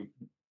 who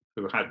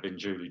had been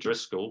Julie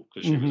Driscoll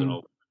because she was an Hmm.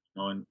 old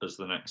mine as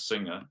the next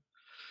singer.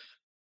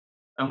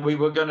 And we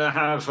were going to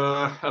have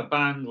a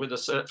band with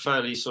a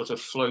fairly sort of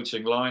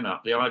floating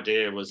lineup. The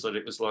idea was that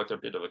it was like a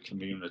bit of a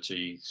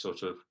community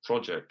sort of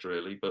project,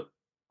 really. But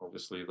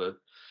obviously, the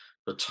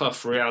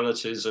tough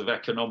realities of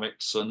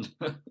economics and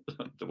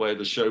the way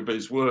the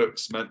showbiz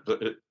works meant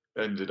that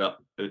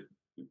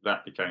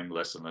that became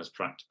less and less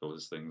practical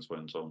as things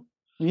went on.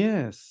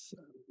 Yes.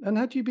 And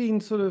had you been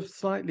sort of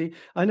slightly?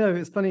 I know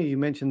it's funny you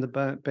mentioned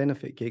the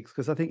benefit gigs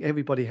because I think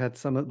everybody had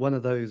one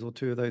of those or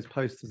two of those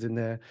posters in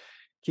their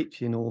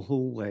kitchen or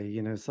hallway.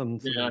 Some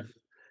sort Yeah. of.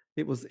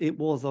 It was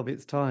of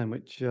its time,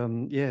 which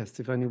yes,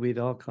 if only we'd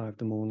archived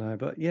them all now.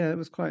 But yeah, it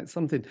was quite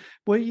something.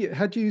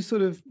 Had you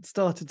sort of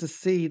started to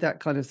see that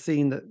kind of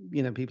scene that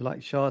people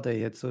like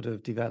Sade had sort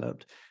of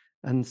developed,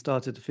 and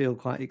started to feel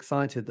quite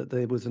excited that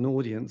there was an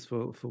audience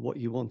for what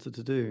you wanted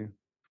to do?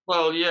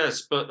 Well,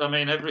 yes, but I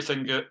mean,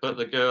 but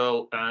the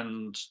girl,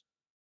 and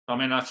I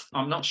mean,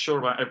 I'm not sure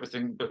about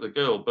everything but the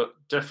girl, but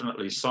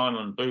definitely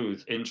Simon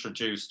Booth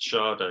introduced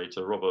Sade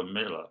to Robert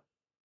Miller.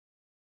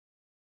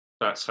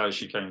 That's how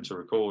she came to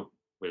record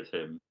with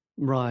him.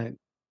 Right.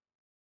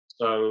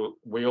 So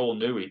we all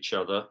knew each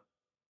other.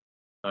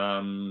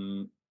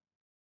 Um,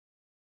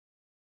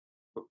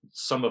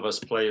 some of us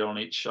played on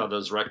each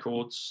other's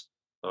records,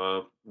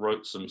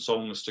 wrote some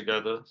songs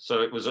together.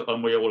 So it was,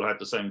 and we all had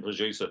the same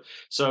producer.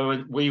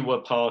 So we were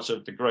part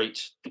of the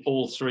great.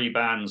 All three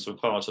bands were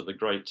part of the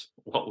great,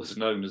 what was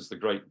known as the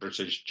Great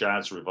British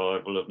Jazz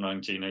Revival of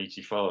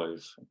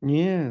 1985.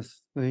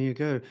 Yes, there you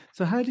go.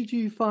 So how did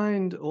you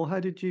find, or how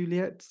did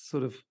Juliet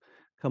sort of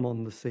come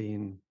on the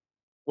scene?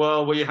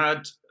 Well, we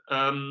had.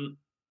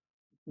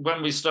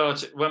 When we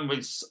started,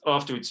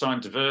 after we'd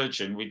signed to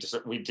Virgin, we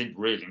did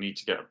really need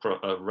to get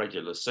a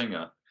regular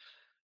singer.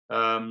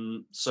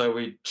 So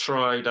we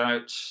tried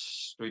out.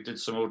 We did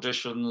some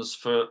auditions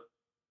for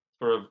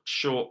a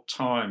short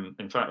time.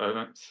 In fact,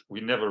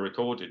 we never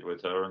recorded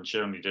with her, and she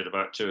only did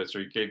about 2 or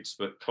 3 gigs.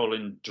 But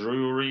Colin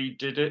Drury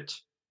did it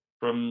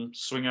from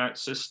Swing Out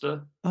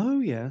Sister. Oh,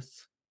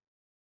 yes.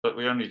 but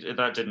we only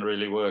that didn't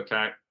really work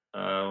out.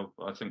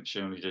 I think she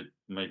only did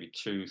maybe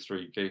 2,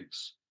 3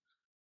 gigs.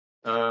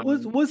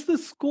 Was Um, was the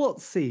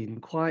squat scene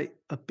quite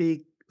a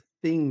big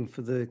thing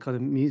for the kind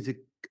of music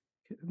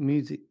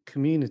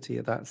community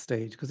at that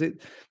stage? Because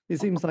it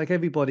seems like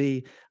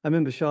everybody. I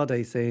remember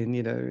Sade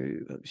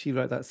saying, she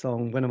wrote that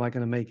song, "When Am I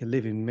Going to Make a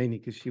Living?" Mainly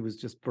because she was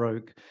just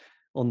broke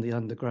on the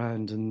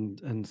underground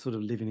and sort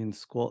of living in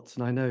squats.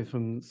 And I know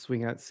from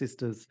Swing Out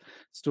Sisters'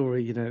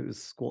 story, it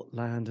was squat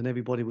land, and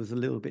everybody was a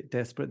little bit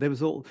desperate. There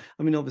was all.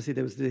 I mean, obviously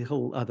there was the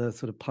whole other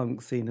sort of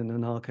punk scene and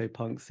anarcho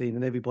punk scene,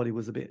 and everybody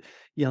was a bit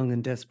young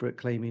and desperate,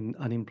 claiming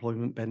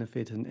unemployment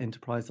benefit and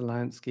enterprise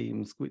allowance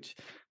schemes, which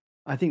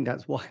I think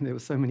that's why there were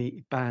so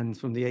many bans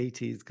from the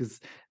 80s, because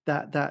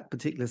that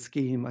particular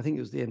scheme, I think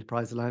it was the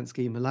enterprise allowance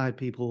scheme, allowed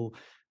people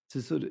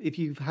to sort of, if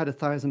you've had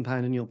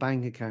 £1,000 in your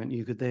bank account,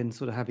 you could then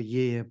sort of have a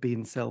year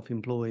being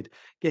self-employed,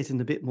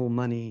 getting a bit more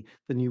money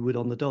than you would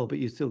on the dole, but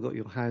you still got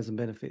your housing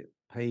benefit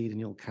paid and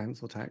your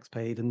council tax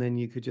paid, and then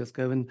you could just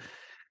go and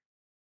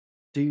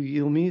do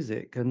your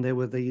music. And there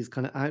were these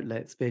kind of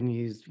outlets,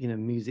 venues,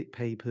 music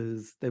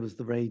papers, there was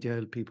the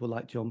radio, people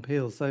like John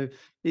Peel. So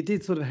it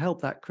did sort of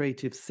help that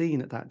creative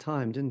scene at that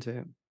time, didn't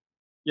it?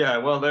 yeah,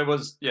 well, there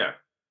was yeah.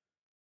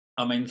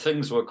 I mean,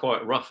 things were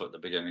quite rough at the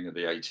beginning of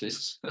the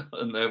 80s,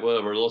 and there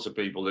were a lot of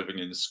people living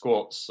in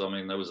squats. I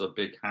mean, there was a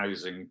big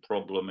housing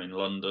problem in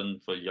London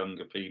for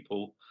younger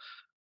people.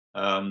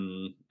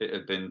 It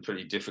had been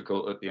pretty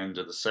difficult at the end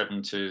of the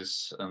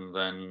 70s,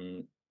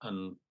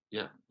 and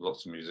yeah,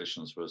 lots of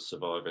musicians were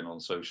surviving on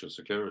social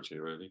security,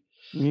 really.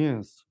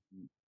 Yes.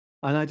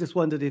 And I just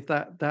wondered if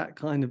that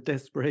kind of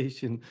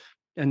desperation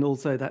and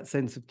also that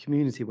sense of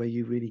community where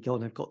you really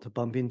kind of got to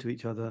bump into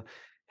each other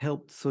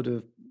helped sort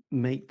of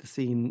make the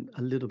scene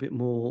a little bit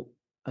more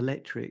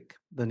electric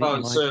than it Oh,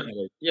 might have.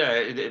 certainly. Yeah,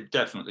 it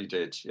definitely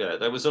did. Yeah,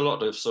 there was a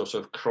lot of sort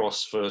of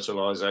cross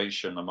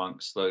fertilization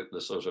amongst the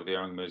sort of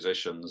young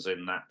musicians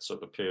in that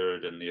sort of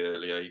period in the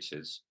early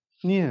 80s.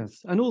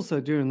 Yes, and also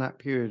during that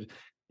period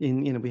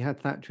we had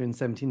Thatcher in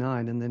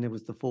 '79, and then there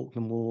was the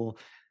Falkland War,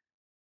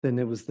 then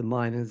there was the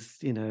miners',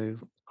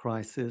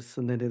 crisis,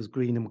 and then there was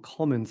Greenham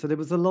Commons. So there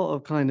was a lot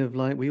of kind of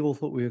like we all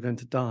thought we were going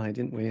to die,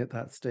 didn't we, at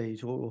that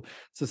stage, or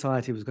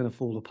society was going to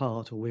fall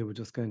apart, or we were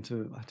just going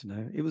to, I don't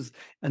know. It was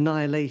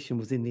annihilation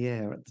was in the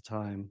air at the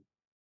time.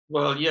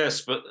 Well,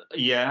 yes, but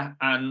yeah,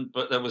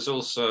 but there was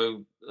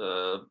also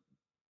the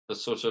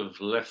sort of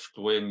left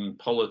wing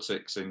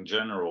politics in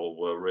general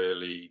were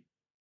really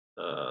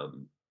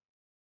um,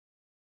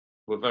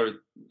 were very.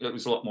 It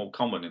was a lot more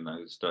common in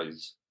those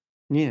days.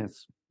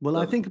 Yes. Well,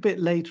 I Um, think a bit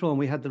later on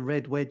we had the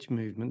Red Wedge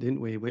movement,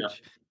 didn't we? yeah.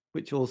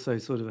 Which also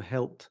sort of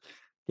helped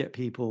get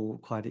people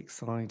quite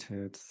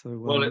excited. So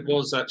Well, it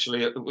was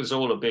actually it was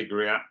all a big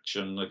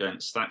reaction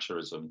against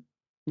Thatcherism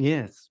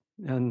yes,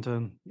 and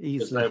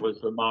because there easily. was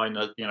the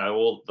minor,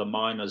 all the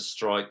miners'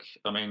 strike.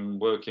 I mean,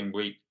 Working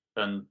Week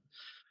and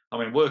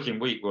Working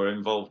Week were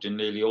involved in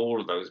nearly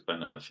all of those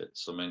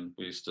benefits. I mean,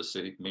 we used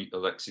to meet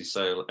Alexei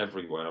Sale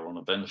everywhere on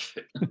a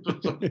benefit.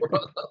 um,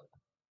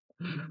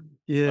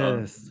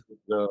 Yes.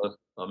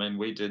 I mean,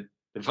 we did.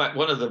 In fact,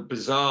 one of the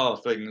bizarre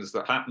things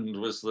that happened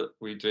was that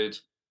we did.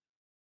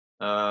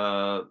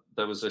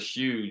 There was a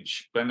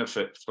huge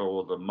benefit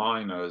for the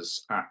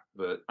miners at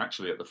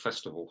the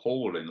festival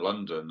hall in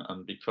London,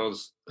 and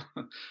because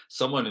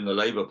someone in the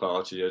Labour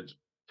Party had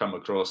come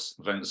across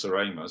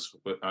Venceremos,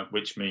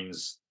 which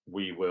means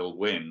we will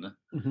win.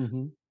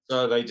 Mhm.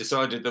 So they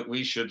decided that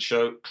we should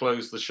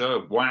close the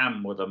show.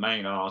 Wham were the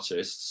main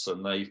artists,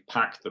 and they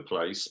packed the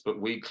place. But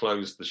we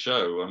closed the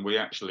show, and we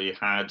actually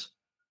had.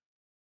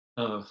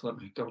 Let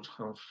me God,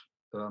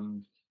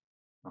 um,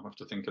 I'll have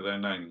to think of their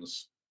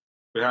names.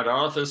 We had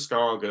Arthur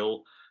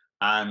Scargill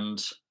and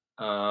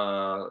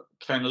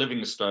Ken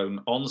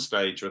Livingstone on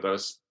stage with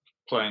us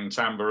playing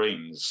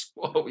tambourines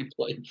while we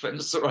played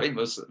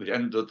Venceremos at the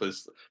end of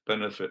this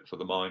benefit for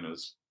the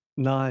miners.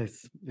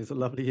 Nice. It's a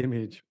lovely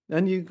image.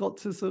 And you got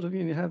to sort of,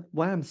 have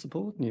Wham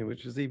supporting you,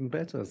 which is even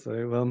better.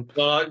 So, Well,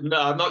 no,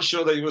 I'm not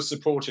sure they were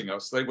supporting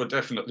us. They were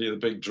definitely the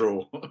big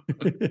draw.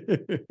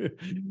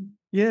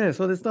 yeah,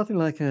 so there's nothing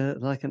like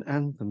an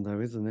anthem though,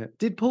 isn't it?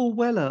 Did Paul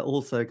Weller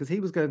also, because he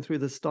was going through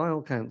the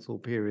Style Council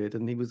period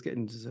and he was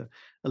getting to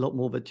a lot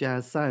more of a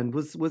jazz sound.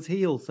 Was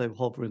he also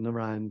hovering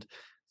around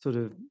sort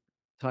of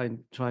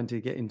trying to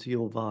get into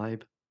your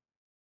vibe?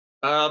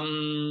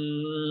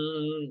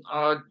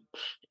 I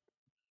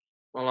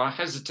Well, I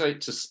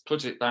hesitate to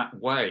put it that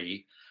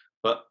way,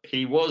 but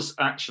he was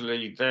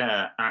actually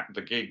there at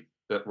the gig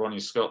that Ronnie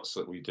Scott's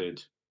that we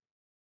did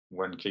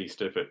when Keith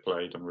Tippett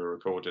played and we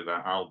recorded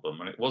that album.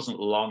 And it wasn't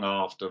long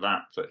after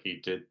that that he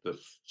did the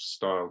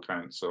Style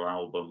Council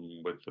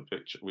album with the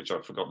picture, which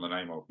I've forgotten the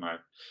name of now,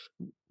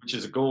 which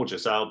is a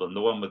gorgeous album,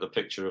 the one with the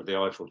picture of the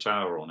Eiffel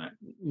Tower on it.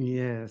 I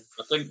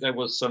think Yes. there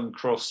was some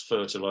cross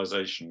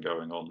fertilization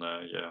going on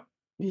there. Yeah.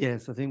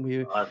 Yes, I think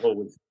we I've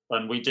always,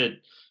 and we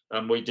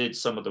did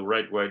some of the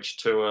Red Wedge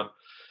tour.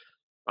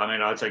 I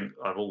mean, I think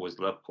I've always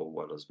loved Paul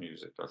Weller's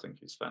music. I think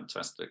he's a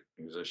fantastic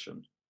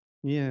musician.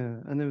 Yeah,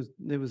 and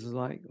there was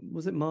like,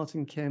 was it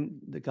Martin Kemp,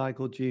 the guy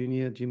called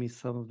Junior, Jimmy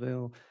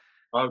Somerville?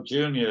 Oh,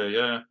 Junior,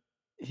 yeah,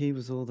 He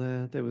was all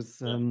there. There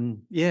was, yeah.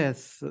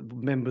 yes,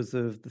 members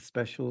of the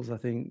Specials, I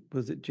think.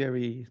 Was it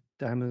Jerry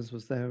Dammers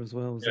was there as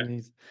well, Yeah. wasn't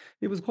he?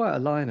 It was quite a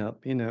lineup,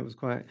 it was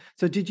quite.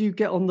 So did you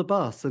get on the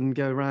bus and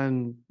go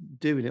around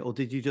doing it, or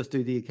did you just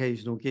do the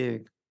occasional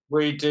gig?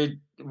 We did.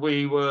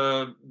 We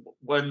were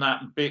when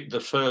that big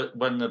the first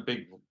when the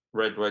big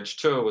Red Wedge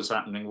tour was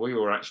happening. We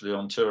were actually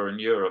on tour in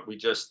Europe. We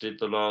just did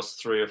the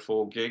last 3 or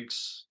 4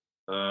 gigs.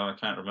 I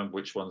can't remember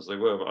which ones they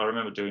were, but I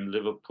remember doing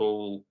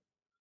Liverpool.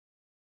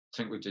 I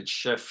think we did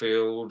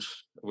Sheffield.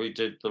 We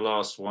did the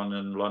last one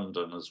in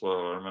London as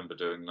well. I remember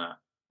doing that.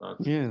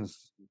 That's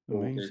Yes,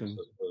 4 gigs. amazing.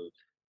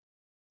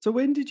 So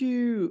when did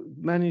you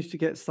manage to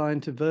get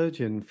signed to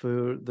Virgin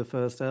for the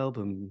first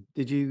album?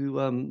 Did you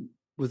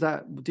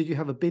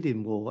have a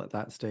bidding war at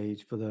that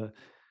stage for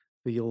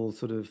your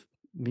sort of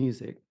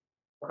music?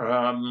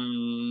 Yeah,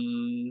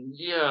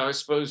 I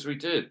suppose we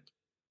did.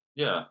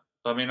 Yeah,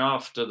 I mean,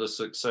 after the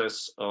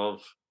success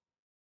of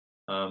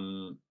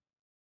um,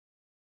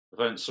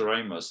 Venture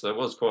Amos, there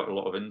was quite a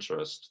lot of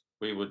interest.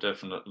 We were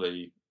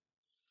definitely,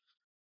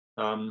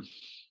 um,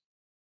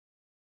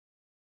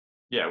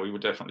 yeah, we were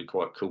definitely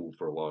quite cool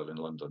for a while in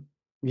London.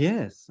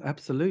 Yes,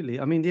 absolutely.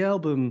 I mean, the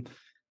album,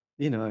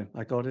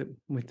 I got it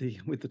with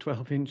the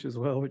 12-inch as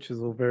well, which was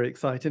all very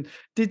exciting.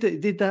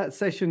 Did that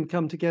session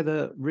come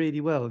together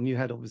really well? And you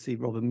had obviously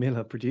Robin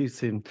Miller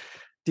producing.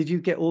 Did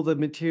you get all the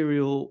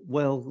material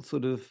well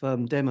sort of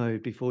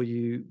demoed before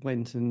you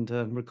went and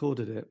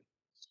recorded it?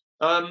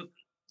 Um,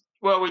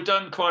 well, we'd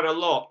done quite a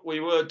lot.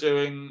 We'd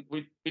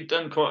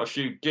done quite a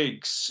few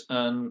gigs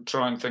and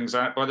trying things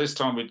out. By this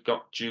time, we'd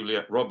got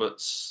Juliet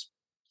Roberts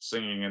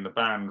singing in the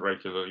band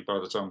regularly. By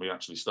the time we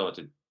actually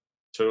started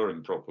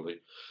touring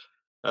properly,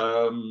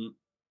 um,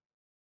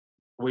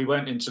 we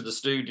went into the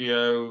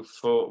studio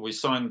we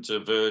signed to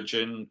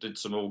Virgin, did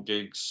some more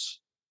gigs.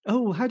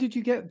 Oh, how did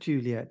you get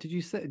Juliet? Did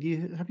you say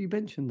have you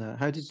mentioned that?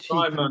 How did she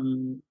come?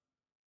 Simon,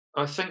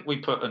 I think we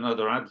put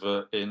another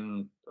advert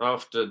in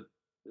after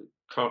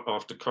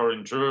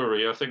Corin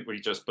Drury. I think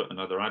we just put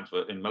another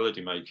advert in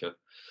Melody Maker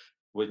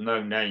with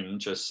no name,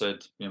 just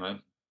said,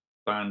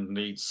 band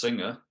needs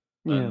singer.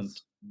 And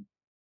Yes.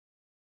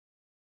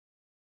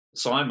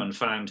 Simon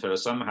found her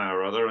somehow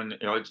or other, and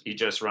he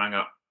just rang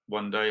up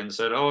one day and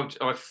said, "Oh,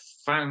 I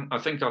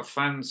think I've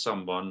found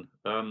someone.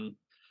 So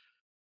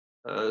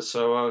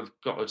I've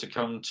got her to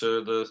come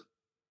to the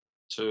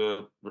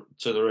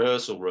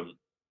rehearsal room."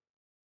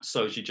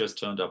 So she just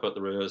turned up at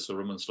the rehearsal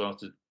room and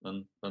started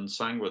and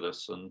sang with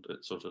us, and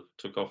it sort of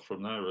took off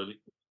from there, really.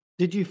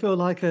 Did you feel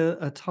like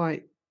a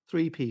tight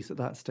three-piece at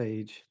that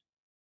stage?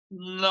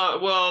 No,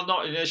 well,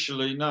 not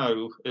initially.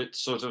 No, it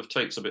sort of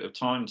takes a bit of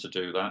time to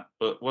do that.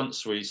 But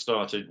once we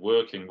started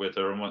working with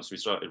her, and once we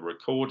started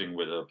recording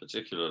with her,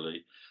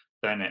 particularly,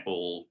 then it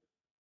all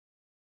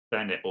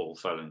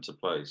fell into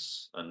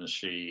place. And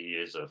she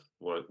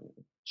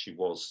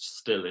was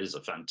still is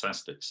a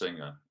fantastic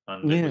singer,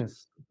 and it was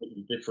Yes.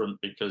 completely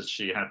different because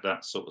she had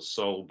that sort of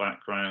soul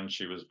background.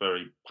 She was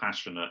very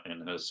passionate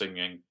in her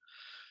singing,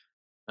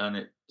 and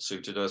it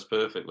suited us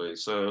perfectly.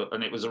 So,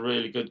 and it was a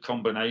really good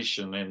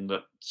combination in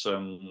that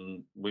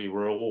we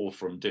were all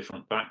from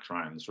different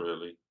backgrounds,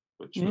 really,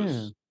 which Yeah.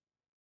 was So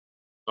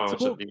part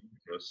of what the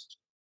interest.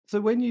 So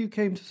when you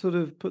came to sort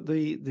of put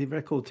the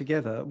record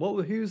together,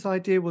 whose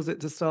idea was it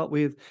to start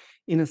with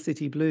Inner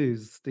City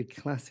Blues, the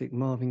classic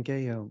Marvin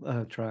Gaye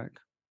track?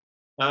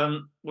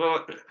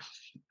 Well,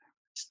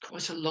 it's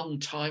quite a long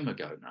time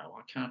ago now.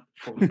 I can't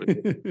probably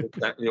remember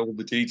exactly all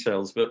the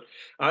details, but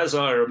as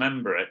I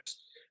remember it,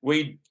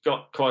 we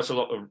got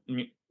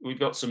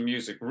some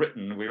music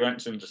written. We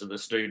went into the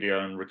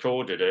studio and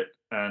recorded it,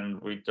 and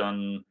we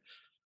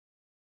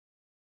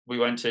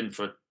went in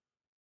for,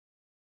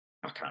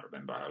 I can't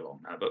remember how long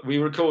now, but we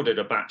recorded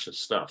a batch of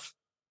stuff.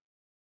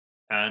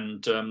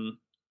 And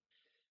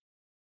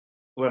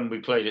when we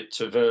played it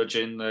to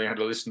Virgin, they had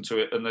to listen to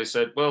it and they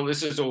said, "Well,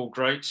 this is all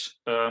great,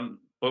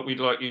 but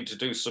we'd like you to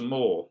do some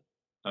more."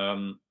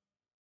 Um,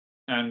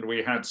 and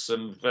we had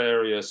some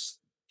various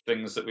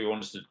things that we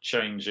wanted to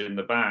change in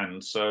the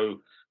band.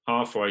 So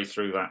halfway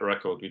through that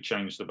record, we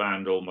changed the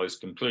band almost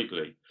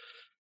completely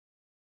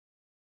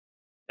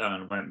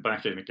and went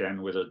back in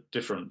again with a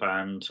different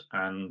band.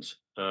 And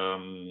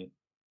it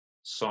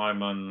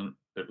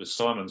was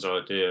Simon's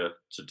idea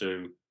to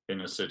do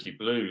Inner City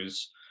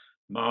Blues.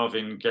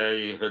 Marvin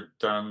Gaye had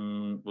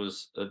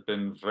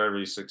been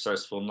very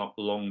successful not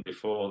long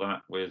before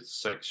that with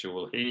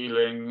Sexual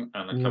Healing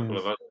and a couple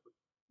of Yes. other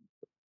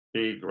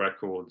big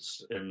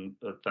records in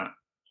at that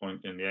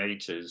point in the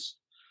 80s.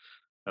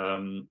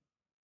 Um,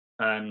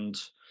 and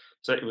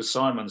so it was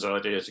Simon's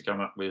idea to come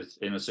up with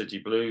Inner City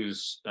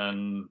Blues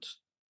and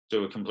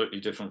do a completely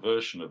different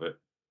version of it.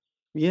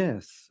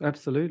 Yes,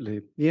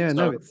 absolutely. Yeah,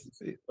 no, So,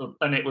 it's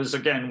and it was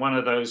again one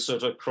of those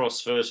sort of cross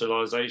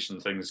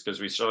fertilization things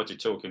because we started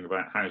talking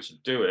about how to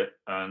do it,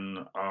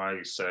 and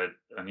I said,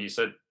 and he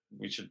said,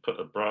 we should put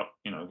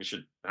we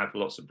should have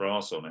lots of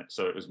brass on it.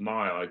 So it was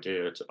my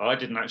idea. I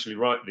didn't actually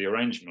write the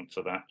arrangement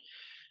for that.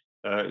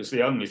 It was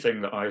the only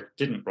thing that I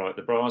didn't write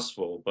the brass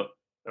for, but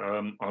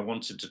I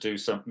wanted to do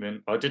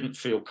something. I didn't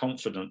feel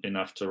confident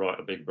enough to write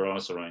a big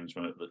brass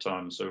arrangement at the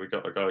time, so we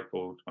got a guy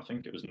called, I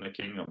think it was Nick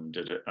Ingham,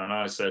 did it, and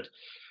I said,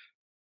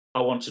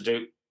 I want to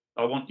do.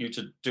 I want you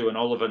to do an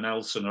Oliver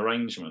Nelson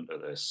arrangement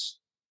of this.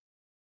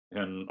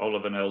 And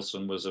Oliver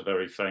Nelson was a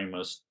very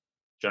famous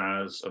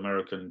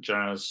American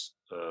jazz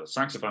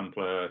saxophone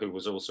player who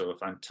was also a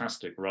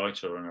fantastic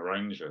writer and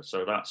arranger.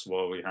 So that's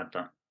why we had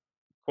that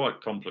quite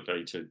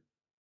complicated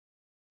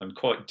and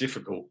quite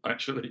difficult,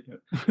 actually.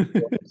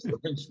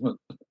 arrangement.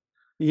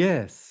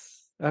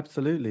 Yes,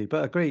 absolutely.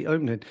 But a great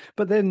opening.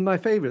 But then my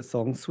favourite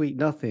song, Sweet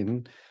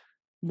Nothing,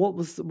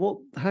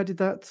 how did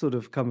that sort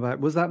of come about?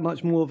 Was that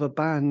much more of a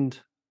band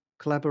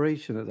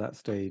collaboration at that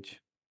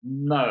stage?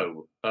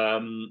 No,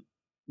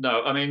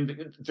 no. I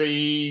mean,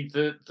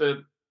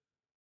 the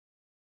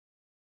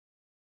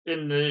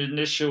in the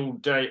initial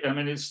day, I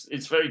mean,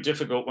 it's very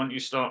difficult when you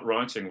start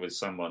writing with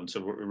someone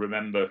to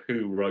remember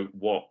who wrote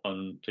what,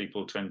 and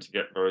people tend to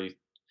get very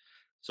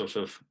sort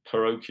of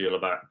parochial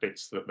about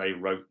bits that they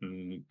wrote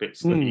and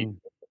bits that he Mm,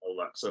 all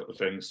that sort of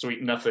thing.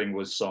 Sweet Nothing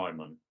was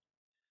Simon.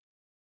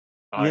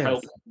 I yes.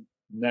 helped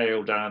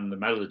nail down the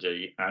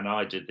melody and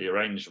I did the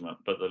arrangement,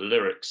 but the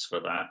lyrics for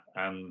that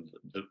and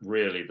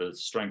really the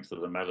strength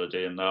of the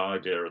melody and the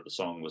idea of the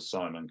song was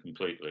Simon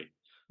completely.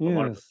 And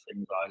one of Yes. the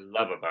things I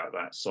love about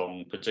that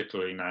song,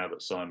 particularly now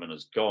that Simon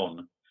has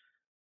gone,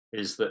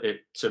 is that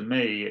to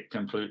me, it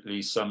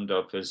completely summed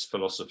up his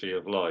philosophy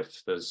of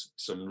life. There's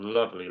some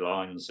lovely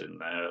lines in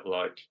there,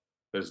 like,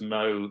 there's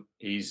no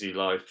easy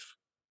life.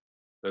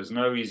 There's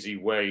no easy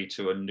way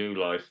to a new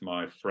life,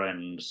 my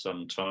friend.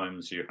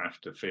 Sometimes you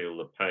have to feel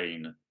the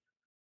pain,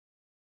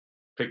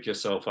 pick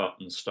yourself up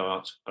and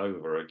start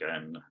over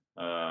again.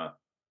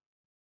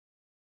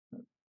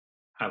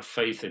 Have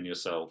faith in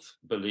yourself,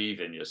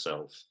 believe in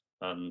yourself.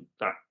 And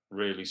that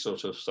really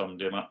sort of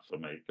summed him up for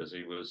me because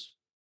he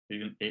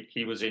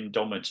was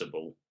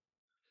indomitable.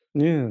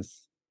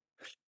 Yes.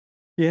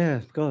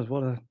 Yeah, God,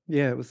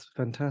 it was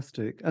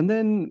fantastic. And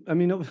then, I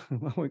mean, I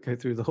won't go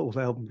through the whole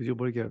album because you'll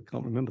probably go,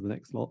 can't remember the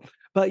next lot.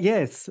 But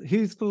yes,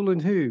 Who's Fooling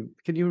Who?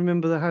 Can you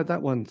remember how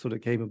that one sort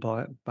of came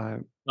about?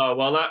 Oh,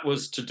 well, that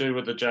was to do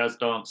with the jazz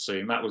dance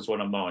scene. That was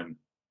one of mine.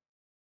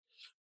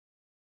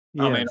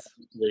 I mean, Yes.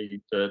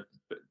 obviously,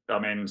 I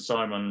mean,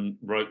 Simon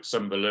wrote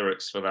some of the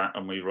lyrics for that,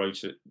 and we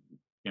wrote it,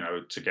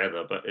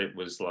 together. But it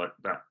was like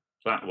that.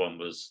 That one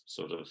was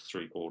sort of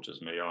three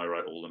quarters me. I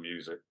wrote all the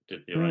music,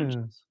 did the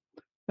arrangement, Yes.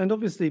 And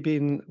obviously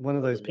being one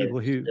of wrote those the people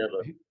lyrics who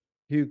together.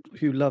 who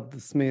who loved the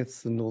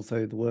Smiths and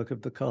also the work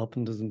of the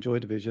Carpenters and Joy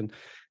Division,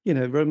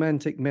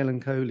 romantic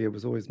melancholia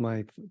was always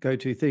my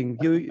go-to thing.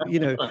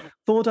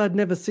 Thought I'd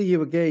Never See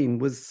You Again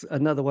was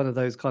another one of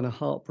those kind of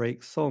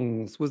heartbreak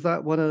songs. Was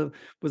that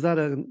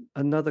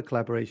another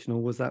collaboration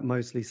or was that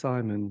mostly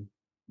Simon?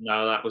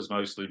 No, that was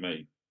mostly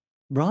me.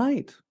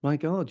 Right. My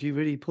God, you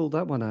really pulled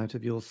that one out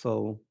of your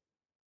soul.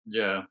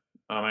 Yeah.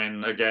 I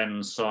mean,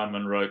 again,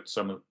 Simon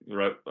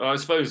I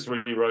suppose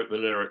we wrote the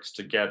lyrics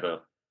together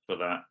for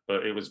that,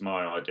 but it was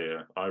my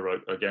idea. I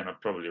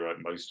probably wrote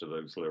most of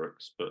those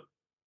lyrics, but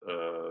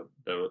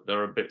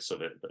there are bits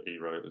of it that he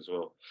wrote as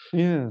well.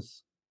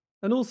 Yes.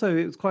 And also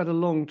it was quite a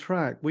long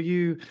track. Were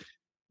you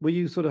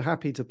sort of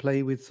happy to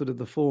play with sort of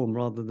the form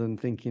rather than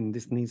thinking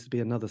this needs to be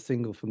another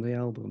single from the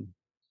album?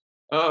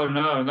 Oh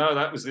no, no,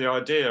 that was the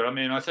idea. I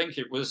mean, I think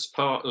it was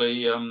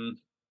partly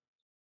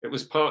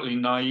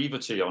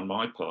naivety on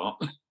my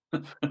part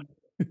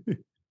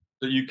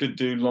that you could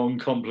do long,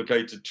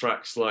 complicated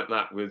tracks like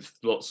that with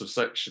lots of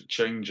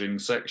changing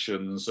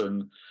sections.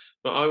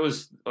 But I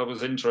was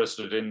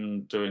interested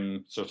in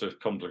doing sort of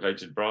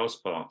complicated brass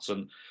parts.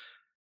 And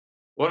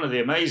one of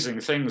the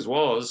amazing things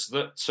was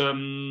that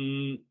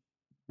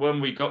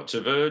when we got to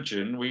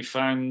Virgin, we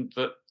found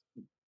that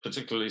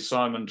particularly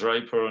Simon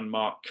Draper and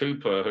Mark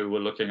Cooper, who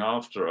were looking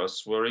after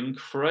us, were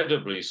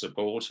incredibly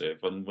supportive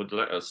and would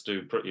let us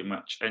do pretty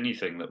much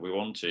anything that we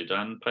wanted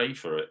and pay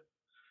for it.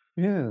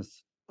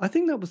 Yes. I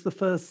think that was the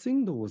first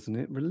single, wasn't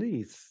it,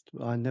 released?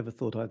 I Never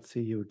Thought I'd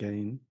See You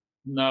Again.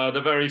 No,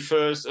 the very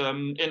first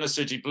Inner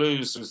City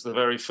Blues was the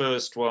very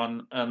first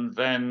one, and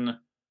then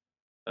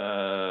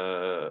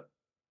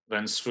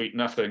Sweet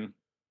Nothing,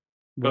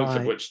 both of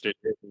Right. which did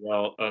really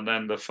well. And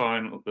then the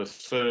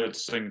third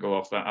single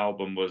off that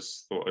album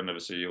was Thought I'd Never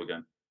See You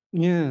Again.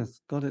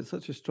 Yes. God, it's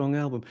such a strong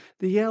album.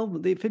 The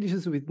album, it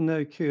finishes with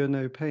No Cure,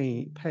 No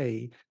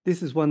Pay.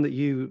 This is one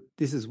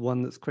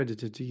that's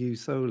credited to you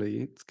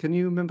solely. Can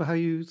you remember how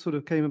you sort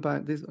of came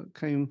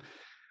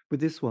with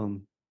this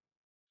one?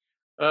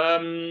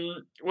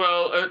 Well,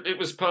 it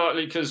was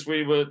partly because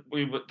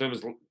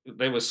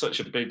there was such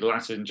a big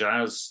Latin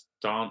jazz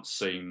dance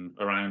scene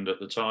around at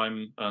the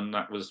time, and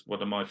that was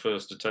one of my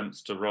first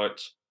attempts to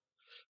write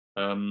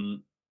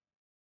um,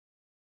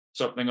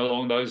 something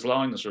along those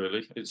lines.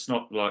 Really,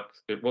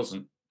 it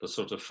wasn't the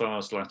sort of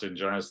fast Latin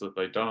jazz that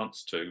they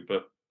danced to,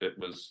 but it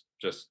was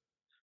just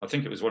I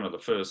think it was one of the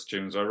first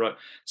tunes I wrote.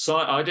 So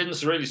I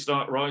didn't really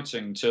start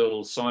writing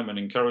till Simon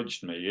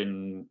encouraged me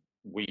in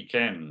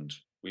Weekend.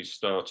 We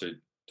started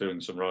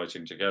doing some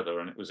writing together,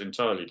 and it was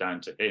entirely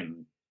down to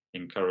him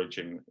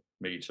encouraging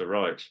me to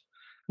write.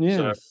 So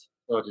I Yes.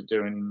 started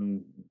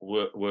doing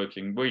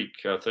Working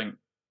Week. I think,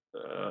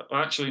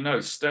 actually, no,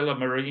 Stella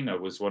Marina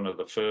was one of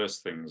the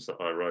first things that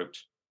I wrote.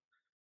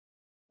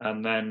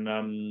 And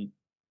then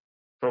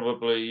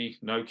probably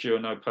No Cure,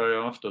 No Pay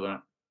after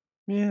that.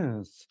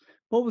 Yes.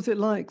 What was it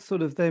like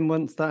sort of then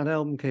once that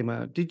album came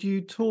out? Did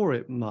you tour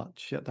it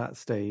much at that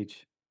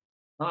stage?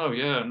 Oh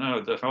yeah,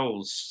 no, the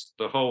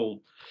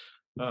whole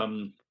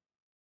um,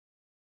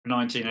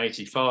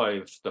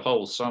 1985, the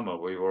whole summer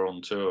we were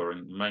on tour,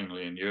 and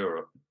mainly in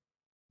Europe.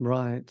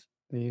 Right.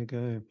 There you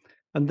go.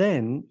 And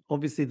then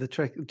obviously the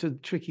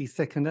tricky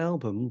second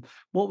album.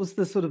 What was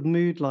the sort of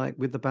mood like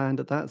with the band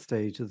at that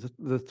stage,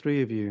 the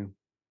three of you?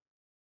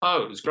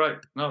 Oh, it was great.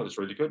 No, it was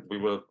really good. We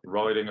were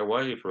riding a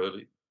wave,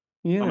 really.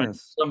 I mean,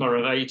 Yes. summer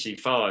of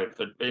 '85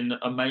 had been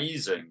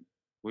amazing.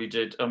 We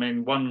did. I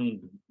mean,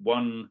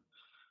 one.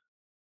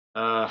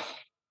 Uh,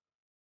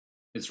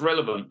 it's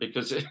relevant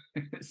because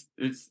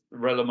it's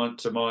relevant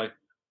to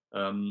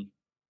um,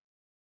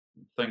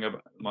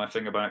 my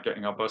thing about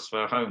getting our bus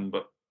fare home.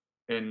 But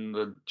in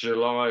the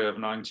July of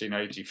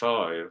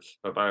 1985,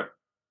 about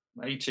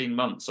 18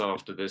 months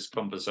after this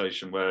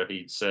conversation where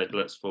he'd said,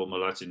 let's form a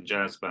Latin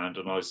jazz band,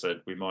 and I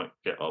said we might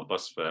get our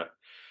bus fare,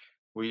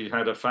 we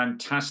had a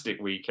fantastic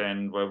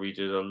weekend where we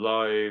did a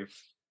live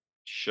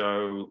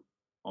show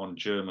on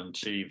German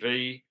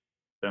TV.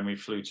 Then we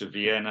flew to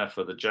Vienna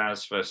for the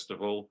jazz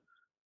festival.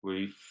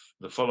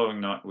 The following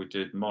night we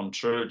did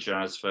Montreux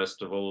Jazz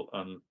Festival,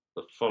 and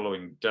the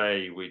following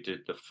day we did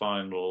the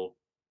final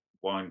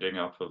winding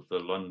up of the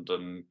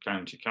London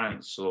County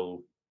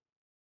Council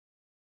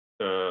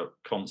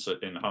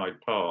concert in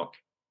Hyde Park.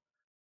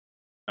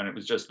 And it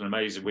was just an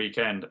amazing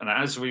weekend. And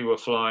as we were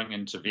flying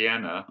into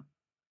Vienna,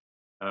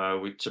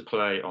 to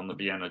play on the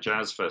Vienna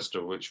Jazz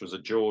Festival, which was a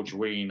George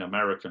Wein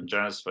American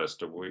Jazz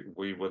Festival.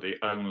 We were the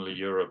only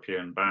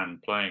European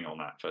band playing on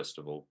that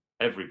festival.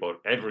 Every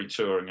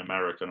touring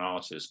American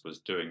artist was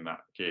doing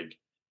that gig.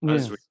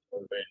 As we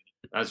Yes.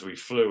 as we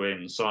flew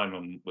in,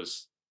 Simon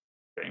was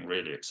getting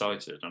really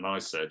excited, and I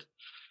said,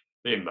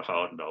 being the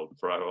hardened old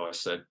pro, I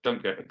said,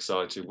 "Don't get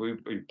excited. We'll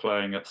be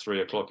playing at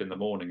 3 o'clock in the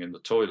morning in the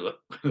toilet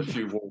with a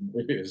few warm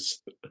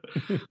beers."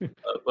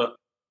 But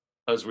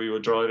as we were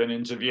driving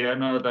into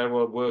Vienna, there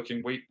were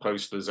Working Week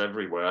posters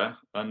everywhere,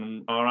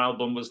 and our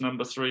album was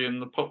number 3 in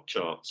the pop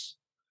charts.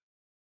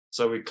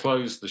 So we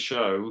closed the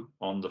show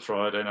on the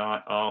Friday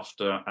night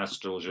after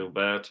Astor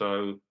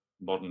Gilberto,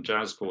 Modern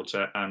Jazz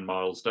Quartet, and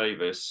Miles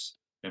Davis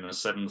in a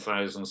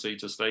 7,000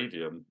 seater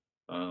stadium.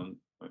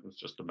 It was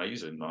just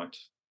amazing night.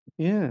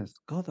 Yes.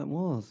 God, that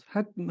was.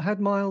 Had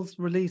Miles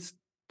released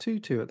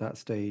Tutu at that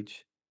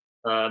stage?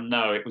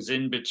 No, it was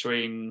in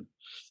between.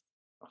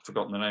 I've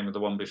forgotten the name of the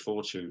one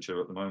before Tutu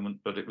at the moment,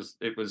 but it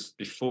was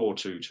before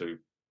Tutu.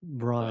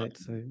 Right.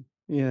 So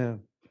yeah.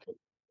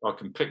 I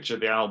can picture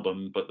the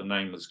album, but the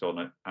name has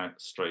gone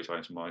out straight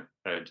out of my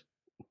head.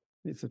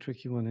 It's a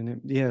tricky one, isn't it?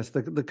 Yes,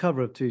 the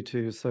cover of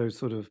Tutu is so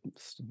sort of,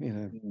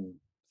 Mm.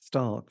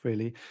 stark,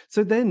 really.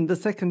 So then the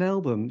second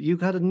album, you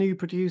had a new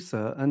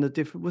producer and a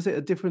different was it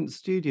a different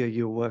studio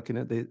you were working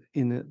at this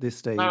No,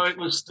 stage? it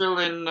was still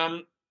in.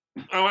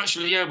 Oh,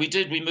 actually, yeah, we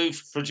did. We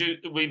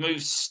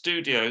moved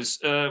studios.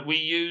 We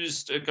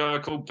used a guy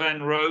called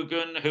Ben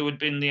Rogan, who had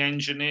been the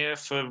engineer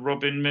for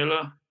Robin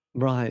Miller,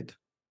 Right,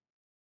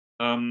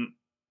 um,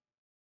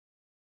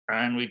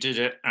 and we did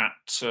it at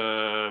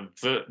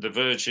the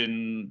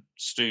Virgin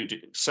Studio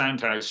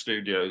Soundhouse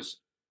Studios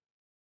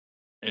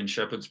in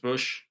Shepherd's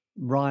Bush.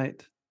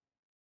 right.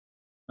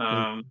 The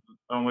Um,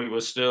 and we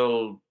were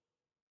still,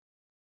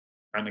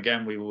 and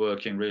again, we were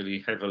working really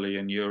heavily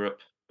in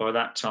Europe. By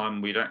that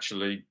time, we'd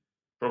actually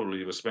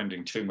probably were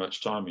spending too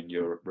much time in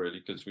Europe, really,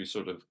 because we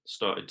sort of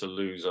started to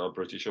lose our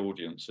British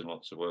audience in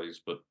lots of ways.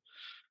 But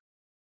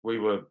we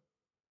were,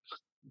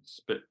 it's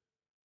a bit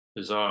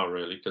bizarre,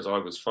 really, because I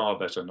was far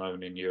better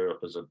known in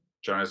Europe as a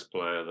jazz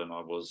player than I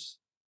was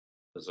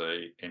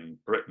in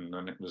Britain,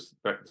 and it was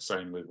the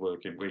same with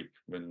Working Week.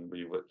 When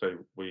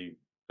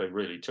they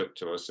really took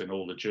to us in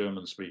all the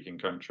German-speaking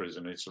countries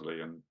in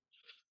Italy, and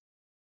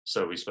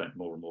so we spent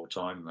more and more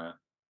time there.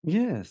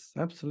 Yes,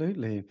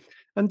 absolutely.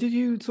 And did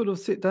you sort of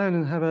sit down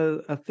and have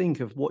a think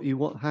of what you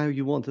want how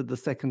you wanted the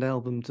second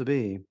album to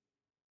be?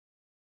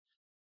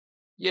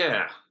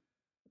 Yeah,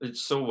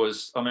 it's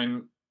always, I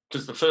mean,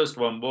 because the first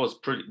one was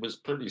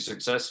pretty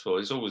successful.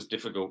 It's always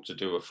difficult to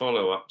do a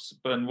follow-up,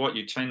 but what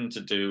you tend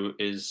to do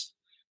is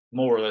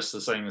more or less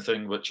the same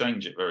thing, but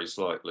change it very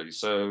slightly.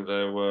 So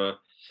there were,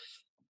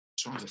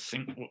 trying to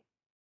think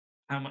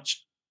how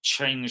much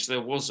change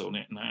there was on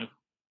it now.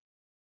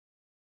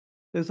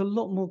 There's a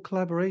lot more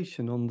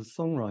collaboration on the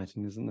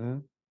songwriting, isn't there?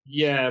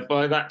 Yeah,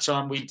 by that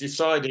time we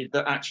decided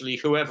that actually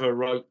whoever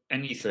wrote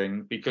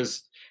anything,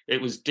 because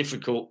it was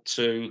difficult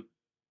to,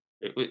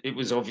 it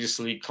was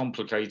obviously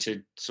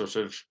complicated, sort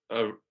of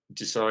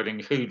deciding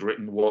who'd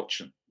written what,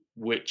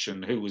 which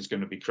and who was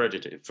going to be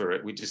credited for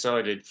it. We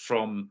decided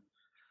from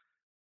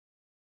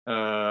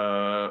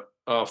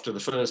after the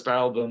first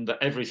album that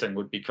everything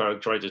would be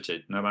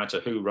co-credited, no matter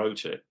who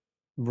wrote it.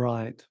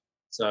 Right.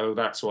 So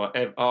that's what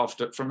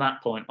after from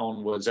that point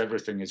onwards,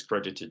 everything is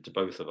credited to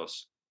both of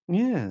us.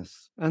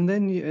 Yes. And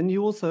then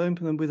you also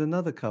open them with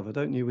another cover,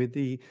 don't you, with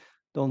the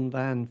Don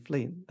Van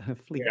Fleet.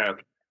 Yeah,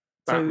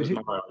 that So was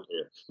my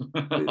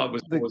idea. I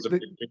was always a the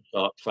big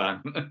Beefheart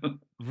fan.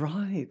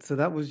 right. So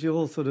that was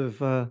your sort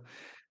of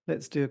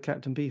let's do a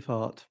Captain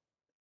Beefheart.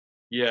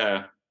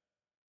 Yeah.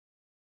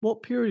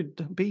 What period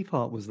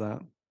Beefheart was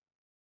that?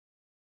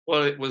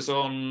 Well, it was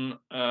on.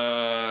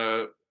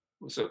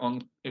 Was it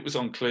on? It was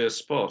on Clear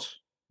Spot.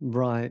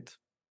 Right.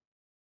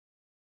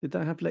 Did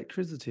that have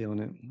electricity on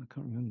it? I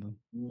can't remember.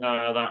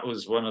 No, that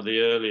was one of the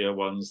earlier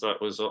ones.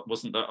 That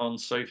wasn't that on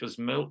Safe as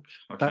Milk?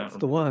 I can't That's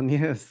the remember. one,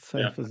 yes.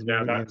 Safe Yeah, as yeah,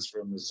 milk, yeah. that's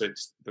from the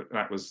six.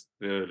 That was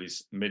the early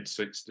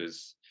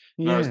mid-60s.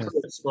 No, Yes.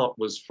 Clear Spot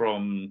was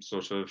from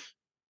sort of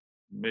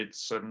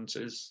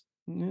mid-70s,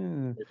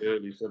 Yeah.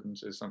 early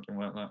 70s, something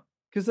like that.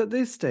 Because at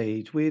this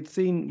stage,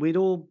 we'd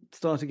all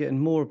started getting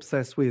more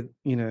obsessed with,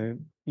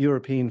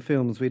 European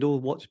films. We'd all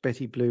watched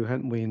Betty Blue,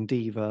 hadn't we, and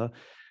Diva.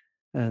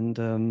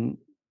 And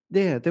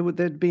yeah,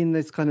 there'd been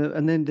this kind of,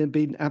 and then there'd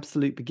been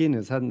absolute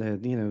beginners, hadn't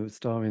there?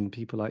 Starring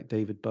people like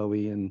David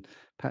Bowie and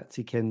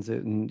Patsy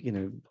Kensit,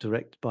 and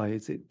directed by,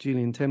 is it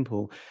Julian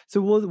Temple? So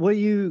were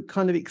you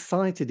kind of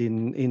excited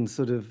in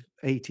sort of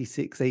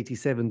 86,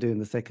 87 doing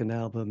the second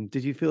album?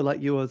 Did you feel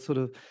like you were sort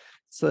of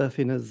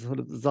surfing as sort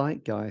of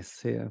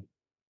zeitgeist here?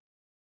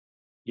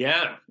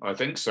 Yeah, I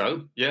think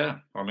so. Yeah,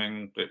 I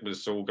mean, it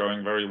was all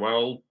going very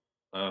well.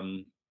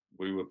 Um,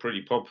 we were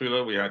pretty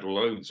popular. We had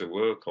loads of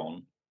work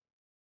on.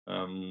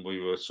 We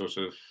were sort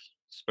of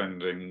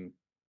spending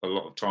a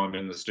lot of time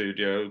in the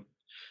studio,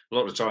 a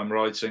lot of time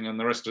writing, and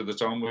the rest of the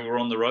time we were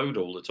on the road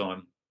all the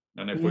time.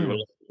 And if we were Yeah.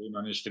 lucky, we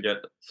managed to get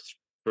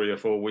 3 or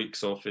 4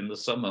 weeks off in the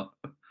summer.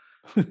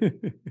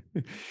 It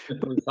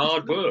But was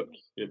hard work.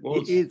 It it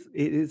was. is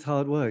it is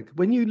hard work.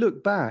 When you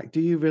look back, do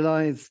you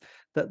realize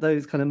that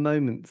those kind of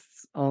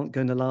moments aren't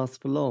going to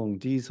last for long?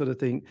 Do you sort of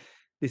think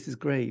this is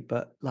great?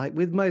 But like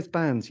with most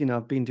bands,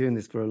 I've been doing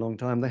this for a long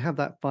time. They have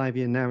that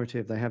 5-year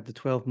narrative. They have the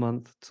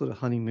 12-month sort of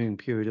honeymoon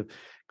period of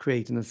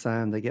creating a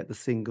sound. They get the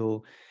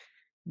single.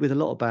 With a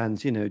lot of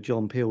bands,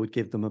 John Peel would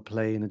give them a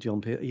play in a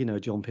John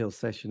Peel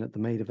session at the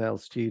Maida Vale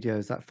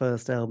Studios. That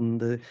first album,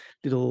 the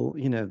little,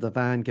 the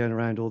van going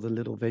around all the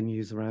little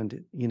venues around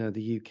it,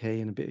 the UK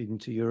and a bit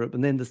into Europe.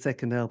 And then the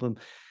second album,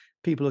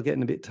 people are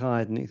getting a bit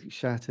tired and it's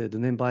shattered.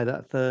 And then by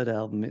that third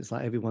album, it's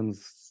like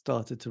everyone's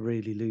started to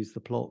really lose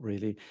the plot,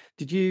 really.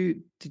 Did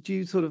you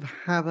sort of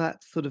have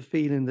that sort of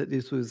feeling that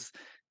this was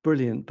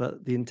brilliant,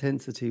 but the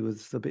intensity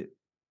was a bit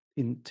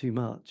in too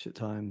much at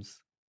times?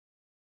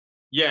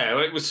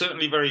 Yeah, it was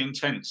certainly very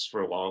intense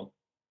for a while.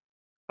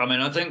 I mean,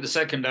 I think the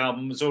second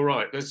album was all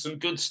right. There's some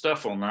good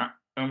stuff on that,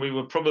 and we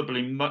were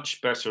probably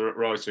much better at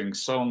writing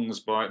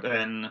songs by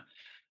then,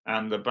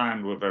 and the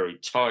band were very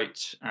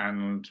tight,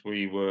 and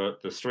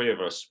the three of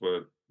us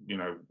were,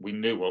 we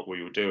knew what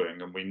we were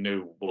doing, and we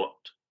knew what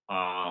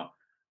our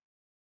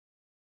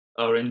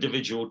our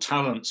individual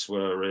talents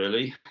were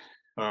really.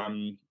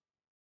 Um,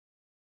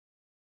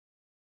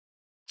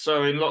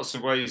 so in lots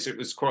of ways, it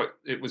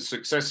was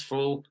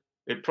successful.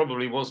 It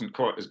probably wasn't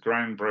quite as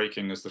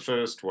groundbreaking as the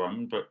first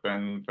one, but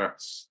then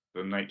that's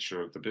the nature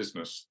of the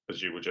business,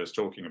 as you were just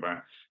talking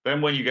about.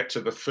 Then when you get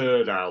to the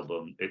third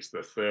album, it's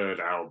the third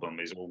album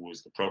is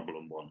always the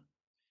problem one,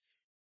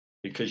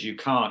 because you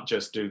can't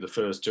just do the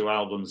first two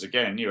albums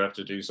again. You have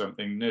to do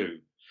something new.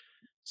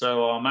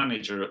 So our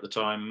manager at the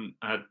time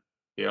had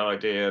the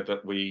idea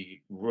that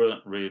we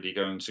weren't really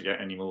going to get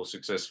any more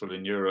successful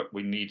in Europe.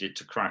 We needed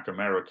to crack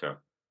America.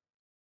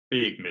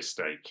 Big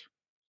mistake.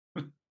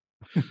 I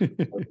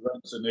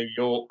went to New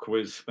York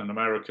with an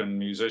American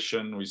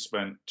musician. We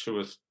spent 2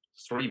 or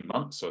 3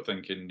 months, I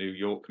think, in New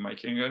York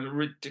making a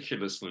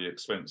ridiculously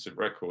expensive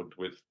record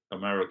with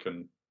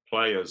American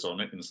players on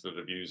it instead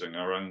of using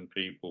our own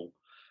people.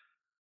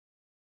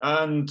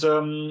 And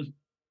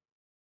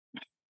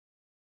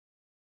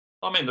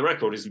I mean, the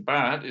record isn't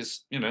bad.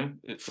 It's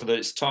for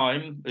its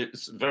time.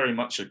 It's very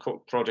much a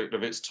product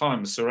of its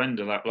time.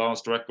 Surrender, that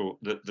last record,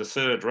 the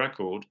third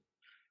record.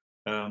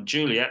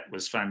 Juliet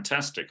was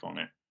fantastic on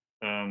it,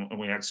 and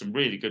we had some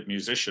really good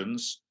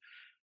musicians.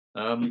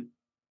 And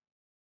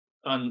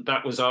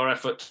that was our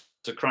effort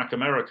to crack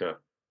America.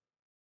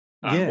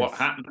 And what Yes.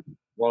 happened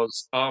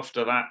was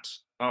after that,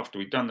 after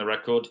we'd done the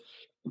record,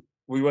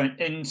 we went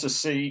in to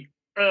see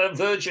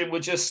Virgin were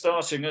just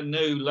starting a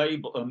new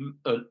label,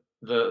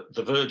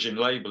 the Virgin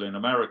label in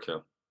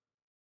America,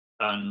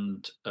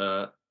 and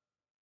the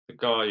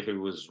guy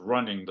who was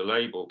running the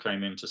label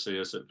came in to see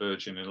us at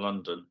Virgin in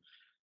London,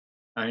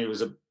 and he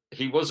was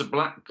a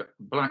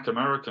black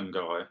American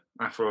guy,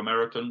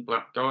 Afro-American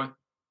black guy,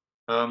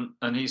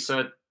 and he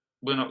said,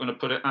 "We're not going to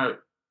put it out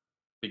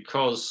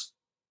because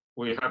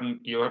you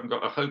haven't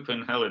got a hope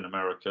in hell in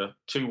America.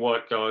 Two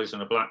white guys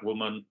and a black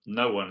woman,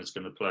 no one is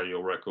going to play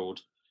your record.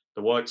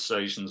 The white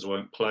stations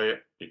won't play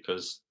it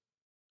because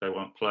they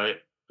won't play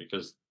it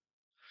because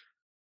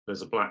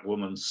there's a black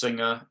woman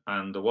singer,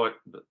 and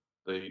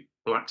the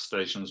black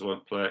stations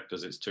won't play it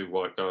because it's two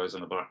white guys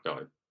and a black guy.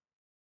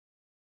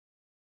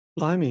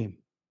 Blimey.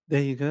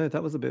 There you go.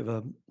 That was a bit of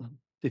a But,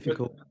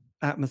 difficult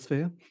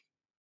atmosphere.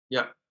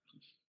 yeah,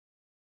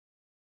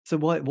 So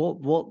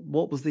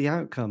what was the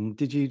outcome?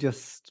 Did you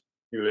just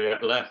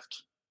Juliet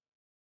left.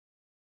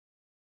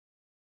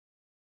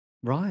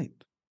 right?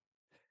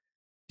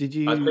 Did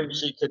I you think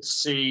she could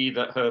see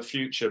that her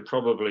future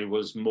probably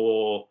was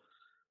more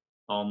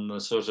on the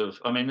sort of.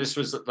 I mean, this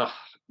was at the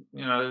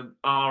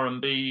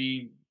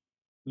R&B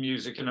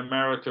music in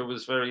America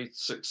was very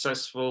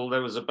successful.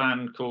 There was a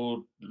band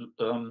called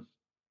um,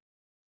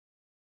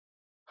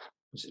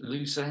 was it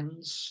Loose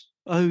Ends?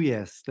 Oh,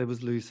 yes, there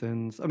was loose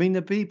ends. I mean,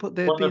 there'd One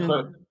been of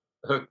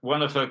a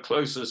one of her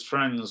closest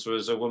friends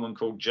was a woman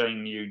called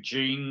Jane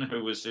Eugene,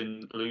 who was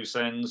in Loose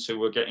Ends, who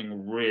were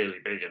getting really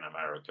big in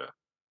America.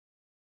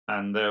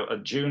 And a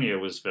junior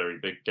was very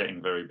big,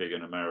 getting very big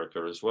in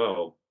America as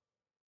well.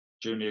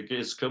 Junior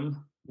Giscombe.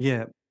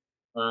 yeah,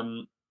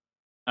 Um,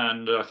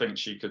 and I think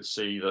she could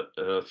see that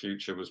her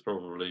future was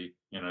probably,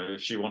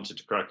 if she wanted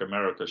to crack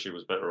America, she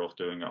was better off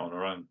doing it on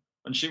her own.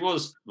 And she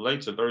was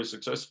later very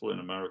successful in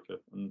America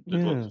and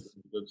did lots of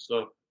yes. good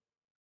stuff.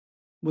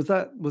 Was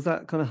that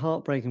kind of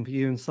heartbreaking for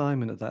you and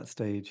Simon at that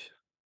stage?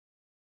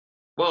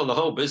 Well, the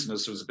whole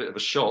business was a bit of a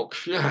shock.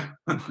 Yeah.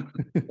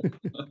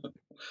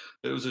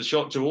 It was a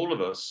shock to all of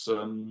us.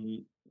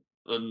 And,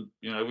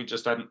 we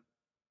just hadn't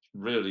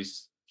really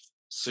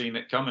seen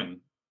it coming.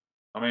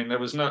 I mean, there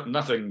was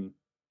nothing,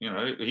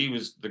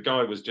 the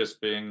guy was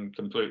just being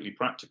completely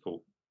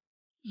practical,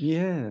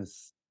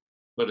 Yes.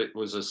 but it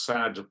was a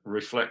sad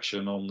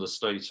reflection on the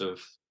state of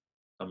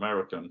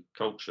American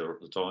culture at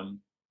the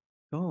time.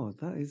 God,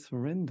 that is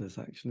horrendous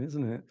actually,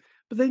 isn't it?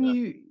 But then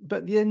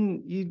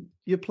Yeah.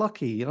 you're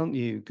plucky, aren't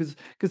you? Because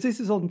this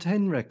is on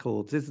 10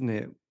 records, isn't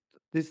it?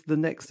 This the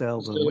next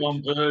album, Still which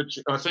on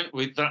Virgin. I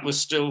think that was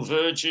still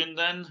Virgin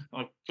then.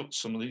 I've got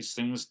some of these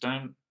things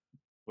down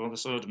by the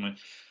side of me.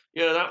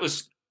 Yeah,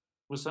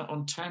 was that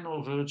on 10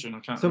 or Virgin? I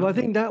can't so I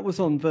remember. think that was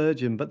on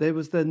Virgin, but there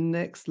was the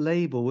next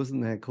label,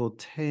 wasn't there, called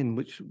 10,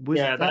 which was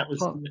Yeah, that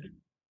part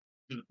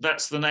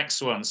that's the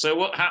next one. So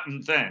what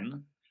happened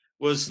then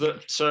was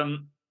that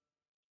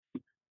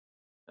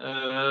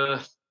uh,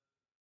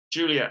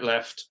 Juliet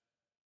left.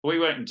 We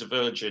went into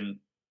Virgin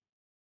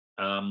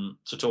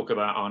to talk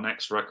about our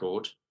next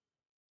record,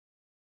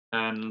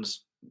 and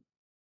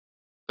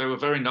they were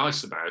very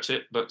nice about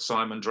it. But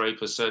Simon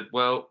Draper said,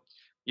 "Well,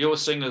 your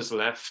singer's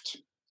left.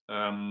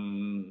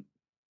 Um,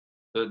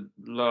 the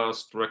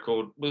last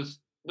record was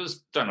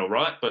done all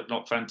right, but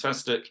not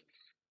fantastic.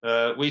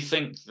 We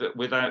think that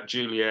without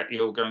Juliet,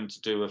 you're going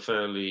to do a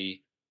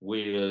fairly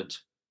weird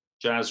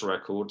jazz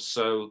record.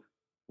 So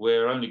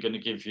we're only going to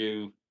give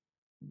you.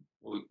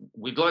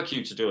 We'd like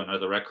you to do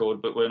another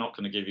record, but we're not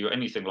going to give you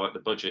anything like the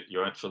budget you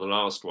had for the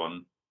last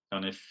one.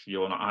 And if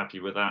you're not happy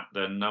with that,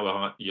 then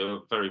no,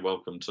 you're very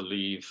welcome to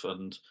leave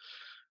and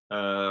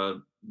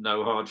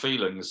no hard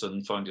feelings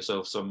and find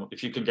yourself some.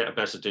 If you can get a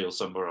better deal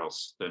somewhere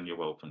else, then you're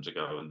welcome to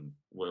go, and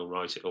we'll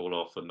write it all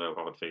off and no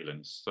hard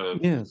feelings." So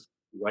yes.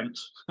 we went.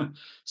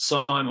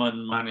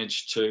 Simon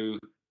managed to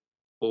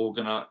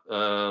organize,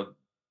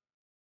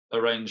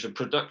 arrange a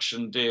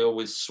production deal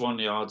with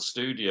Swan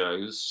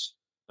Studios,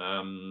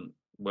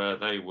 where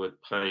they would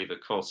pay the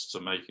costs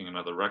of making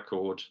another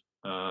record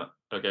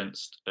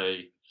against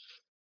a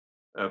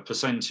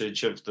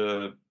percentage of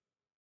the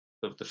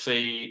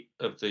fee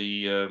of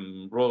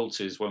the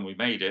royalties when we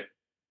made it,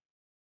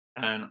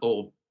 and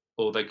or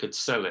they could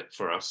sell it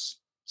for us.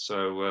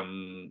 So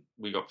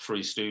we got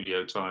free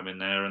studio time in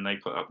there, and they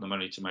put up the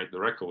money to make the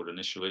record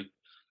initially.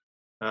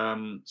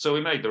 So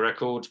we made the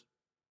record.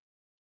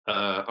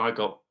 I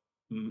got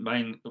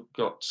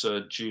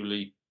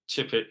Julie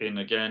Tippett in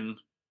again,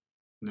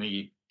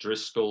 Nee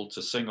Driscoll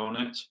to sing on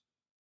it,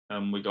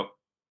 and we got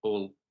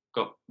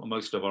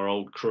most of our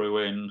old crew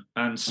in,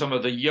 and some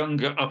of the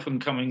younger up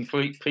and coming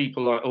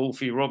people like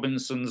Alfie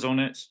Robinson's on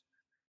it.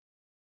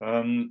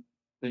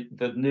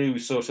 The new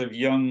sort of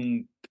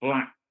young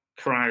black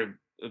crowd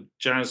of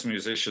jazz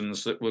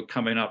musicians that were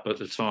coming up at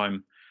the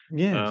time.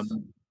 Yes.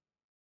 Um,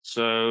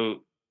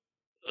 so,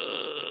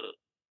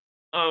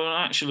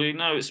 actually,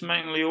 no, it's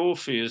mainly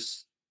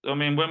Orpheus. I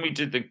mean, when we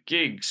did the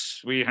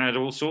gigs, we had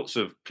all sorts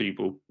of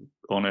people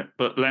on it,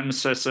 but Lem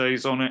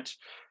Sesse's on it.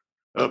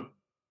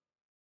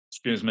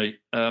 Excuse me.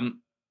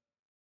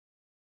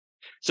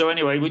 So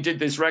anyway, we did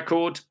this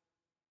record.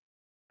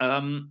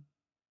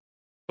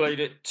 Played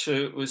it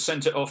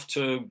sent it off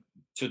to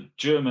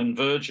German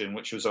Virgin,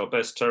 which was our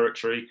best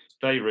territory.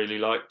 They really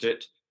liked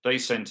it. They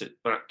sent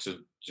it back to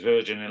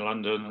Virgin in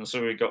London, and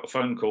so we got a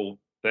phone call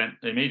then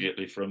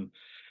immediately from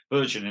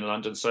Virgin in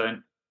London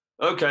saying,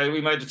 "Okay,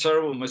 we made a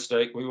terrible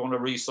mistake. We want to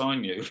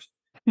re-sign you."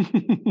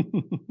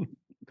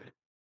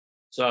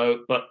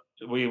 So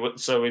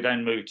we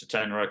then moved to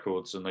 10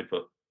 Records, and they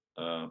put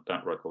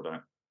that record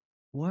out.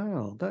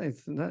 Wow, that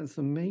is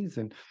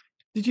amazing.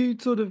 Did you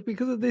sort of,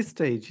 because at this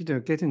stage,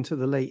 get into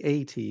the late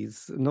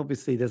 80s, and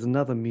obviously there's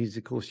another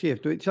musical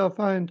shift, which I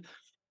find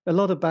a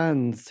lot of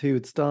bands who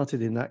had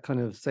started in that kind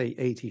of, say,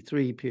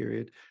 83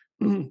 period,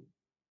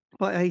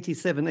 by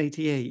 87,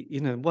 88,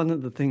 one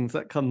of the things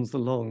that comes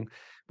along,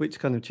 which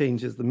kind of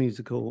changes the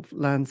musical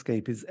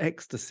landscape, is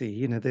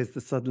ecstasy.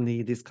 There's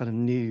suddenly this kind of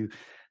new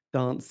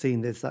dance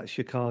scene. There's that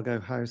Chicago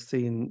house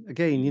scene.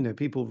 Again,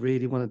 people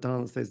really want to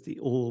dance. There's the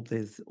Orb,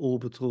 there's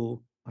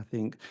Orbital, I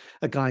think,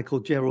 a guy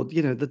called Gerald.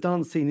 The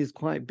dance scene is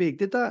quite big.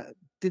 Did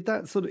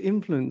that sort of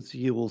influence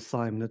you or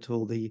Simon at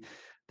all?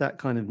 That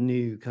kind of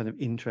new kind of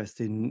interest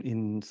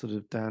in sort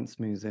of dance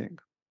music?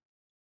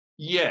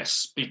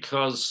 Yes,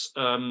 because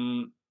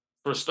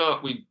for a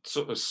start, we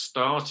sort of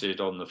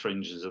started on the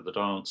fringes of the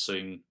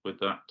dancing with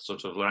that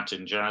sort of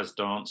Latin jazz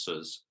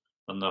dancers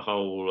and the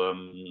whole,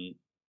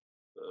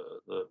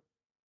 the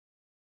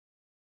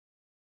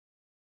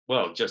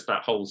well, just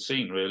that whole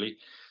scene really.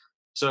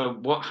 So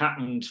what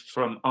happened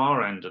from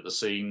our end of the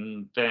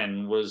scene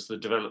then was the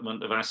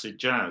development of acid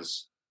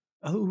jazz,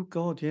 Oh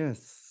God,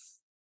 yes.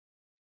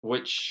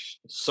 which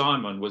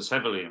Simon was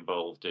heavily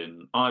involved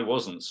in. I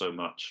wasn't so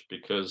much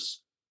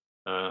because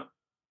uh,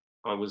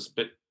 I was a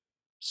bit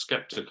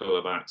skeptical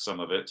about some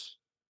of it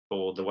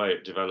or the way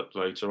it developed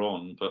later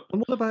on. But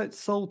And what about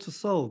Soul to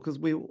Soul? Because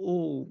we were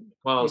all,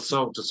 well,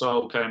 Soul to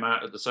Soul came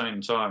out at the same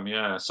time,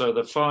 yeah. So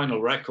the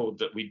final record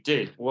that we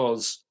did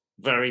was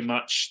very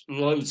much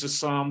loads of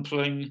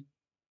sampling.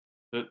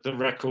 The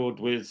record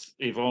with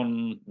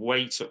Yvonne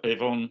Wait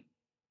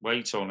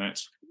on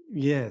it,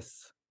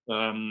 yes,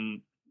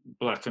 um,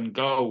 Black and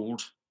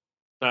Gold.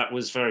 That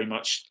was very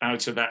much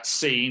out of that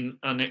scene,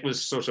 and it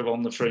was sort of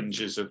on the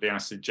fringes of the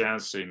acid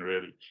jazz scene,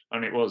 really.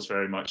 And it was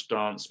very much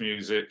dance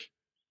music.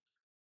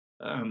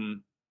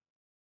 Um,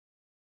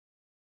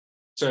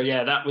 so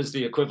yeah, that was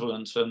the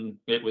equivalent, and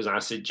it was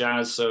acid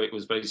jazz. So it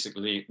was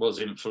basically it was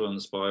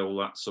influenced by all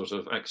that sort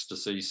of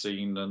ecstasy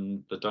scene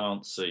and the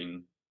dance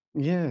scene.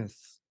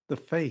 yes. The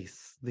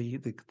Face,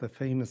 the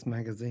famous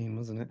magazine,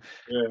 wasn't it?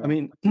 I Yeah.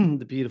 mean,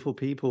 The Beautiful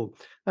People.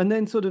 And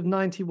then sort of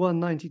 91,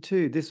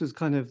 92. This was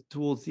kind of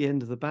towards the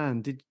end of the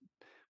band.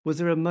 Was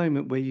there a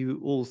moment where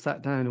you all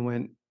sat down and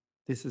went,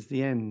 "This is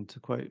the end," to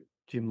quote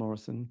Jim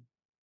Morrison?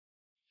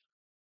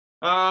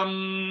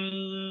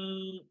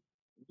 Um,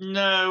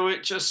 no,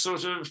 it just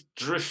sort of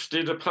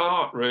drifted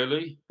apart,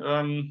 really.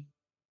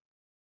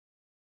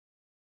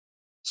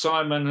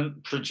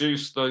 Simon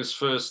produced those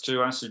first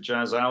two acid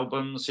jazz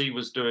albums. He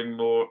was doing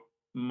more,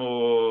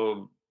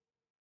 more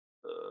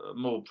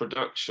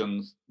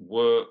production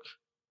work.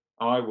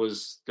 I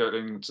was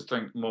getting to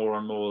think more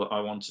and more that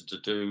I wanted to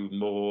do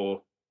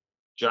more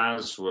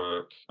jazz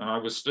work, and I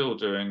was still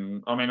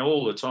doing. I mean,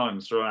 all the time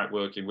throughout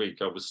working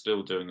week, I was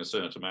still doing a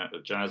certain amount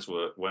of jazz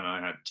work when I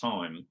had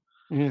time.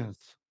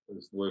 Yes.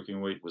 Because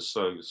working week was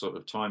so sort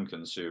of time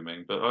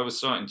consuming, but I was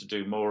starting to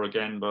do more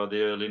again by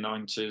the early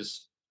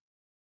 90s.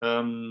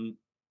 Um,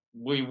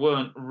 we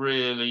weren't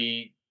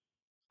really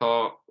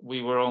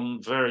we were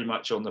on very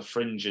much on the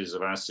fringes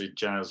of acid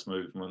jazz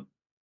movement.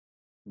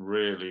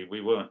 Really,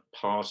 we weren't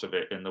part of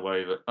it in the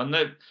way that, and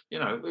then,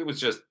 it was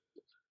just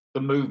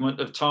the movement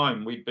of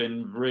time. We'd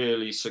been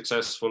really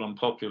successful and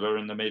popular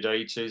in the mid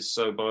 80s.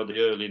 So by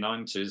the early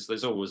 90s,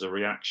 there's always a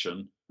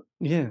reaction.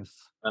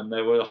 Yes. And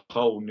there were a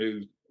whole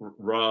new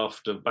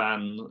raft of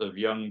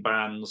young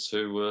bands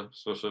who were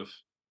sort of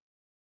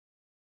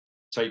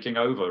taking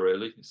over,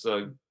 really.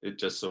 So it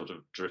just sort of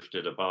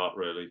drifted apart,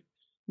 really.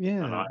 And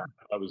Yeah.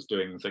 I was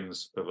doing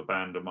things of a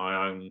band of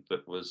my own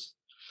that was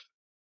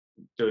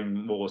doing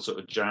more sort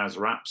of jazz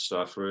rap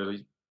stuff,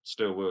 really.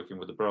 Still working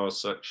with the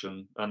brass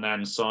section, and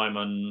then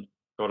Simon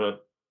got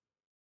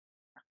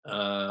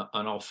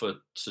an offer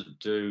to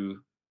do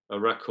a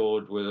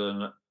record with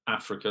an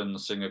African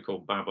singer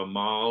called Baba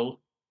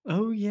Mal.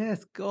 Oh,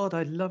 yes. God,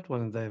 I loved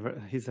one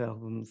of his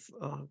albums.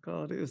 Oh,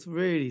 God, it was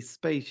really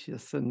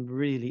spacious and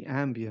really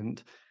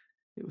ambient.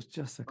 It was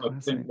just a I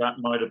think classic. that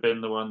might have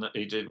been the one that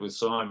he did with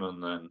Simon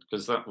then,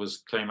 because that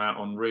was came out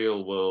on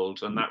Real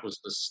World, and Mm, that was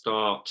the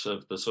start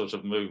of the sort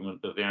of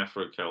movement of the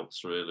Afro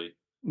Celts, really.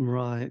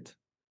 right.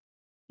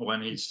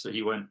 When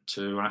he went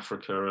to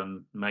Africa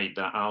and made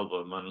that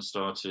album and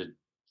started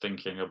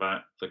thinking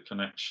about the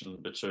connection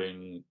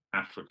between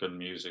African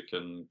music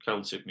and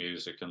Celtic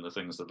music and the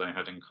things that they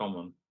had in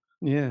common.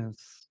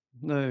 Yes.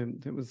 No,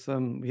 it was,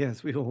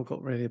 yes, we all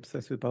got really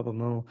obsessed with Baba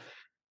Mole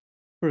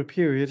for a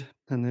period,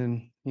 and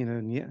then,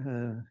 and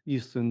yeah,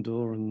 Euston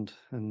Door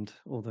and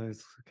all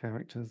those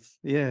characters.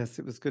 Yes,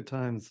 it was good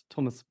times.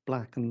 Thomas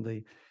Black and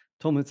the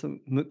Thomas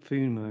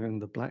McFumo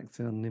and the Blacks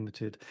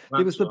Unlimited.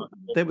 There was That's the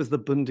right. there was the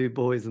Bundu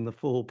Boys and the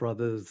Four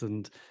Brothers Yeah,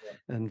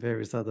 and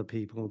various other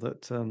people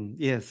that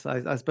yes,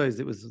 I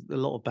suppose it was a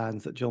lot of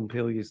bands that John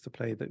Peel used to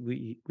play that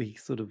we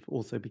sort of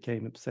also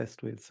became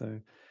obsessed with. So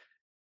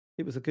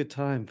it was a good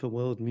time for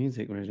world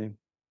music, really.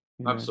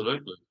 You know.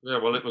 absolutely. Yeah,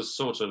 well, it was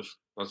sort of,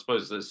 I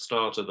suppose, the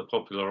start of the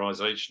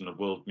popularization of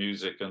world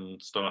music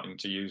and starting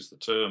to use the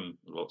term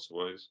in lots of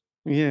ways.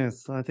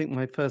 Yes, I think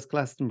my first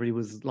Glastonbury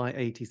was like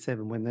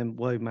 87 when then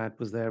WOMAD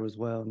was there as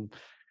well.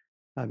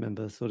 I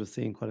remember sort of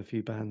seeing quite a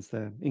few bands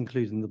there,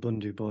 including the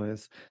Bundu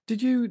Boys.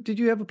 Did you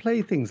ever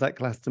play things like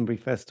Glastonbury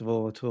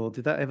Festival at all?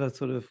 Did that ever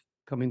sort of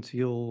come into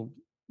your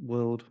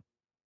world?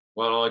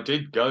 Well, I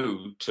did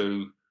go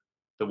to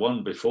the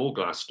one before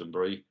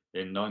Glastonbury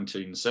in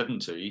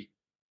 1970, Uh,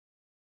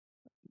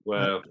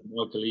 where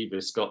Michael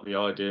Eavis got the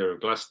idea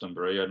of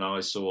Glastonbury, and I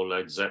saw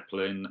Led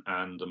Zeppelin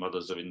and the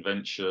Mothers of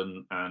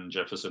Invention and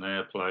Jefferson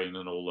Airplane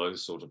and all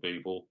those sort of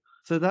people.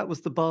 so that was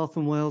the Bath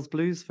and Wales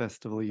Blues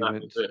Festival you That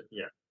was went. it.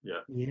 Yeah,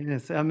 yeah,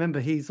 Yes, I remember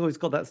he's always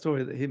got that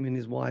story that him and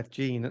his wife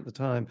Jean at the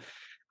time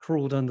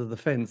crawled under the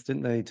fence,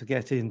 didn't they, to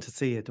get in to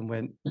see it and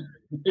went,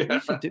 yeah.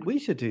 we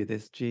should do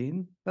this,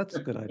 Jean. That's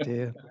a good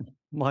idea.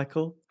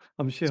 Michael,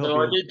 I'm sure he'll So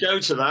be I did go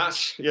to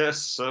that.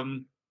 Yes,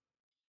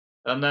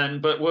 and then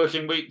but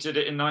Working Week did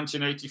it in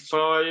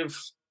 1985.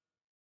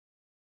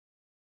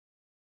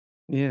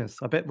 yes,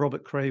 I bet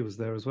Robert Cray was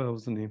there as well,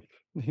 wasn't he?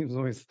 He was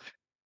always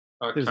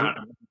I there's can't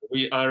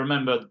remember. I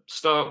remember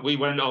we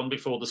went on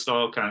before the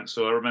Style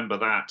Council. I remember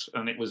that,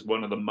 and it was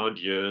one of the mud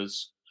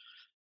years.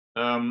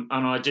 And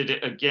I did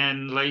it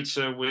again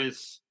later with.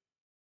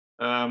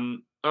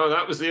 Oh,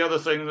 that was the other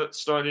thing that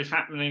started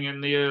happening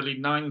in the early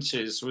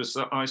 '90s was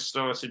that I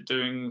started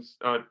doing.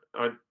 I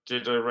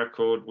did a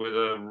record with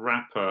a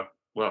rapper.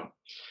 Well,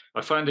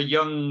 I found a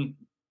young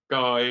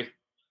guy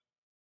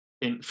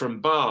in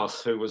from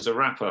Bath who was a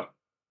rapper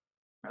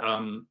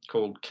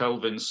called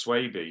Kelvin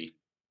Swaby,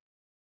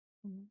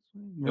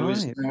 who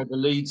is right. now the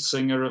lead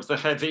singer of the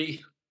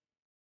Heavy.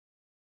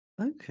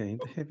 Okay,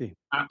 the heavy.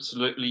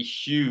 Absolutely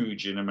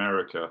huge in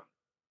America.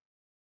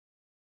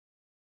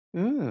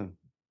 Oh,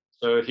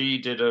 So he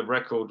did a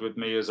record with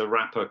me as a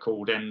rapper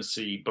called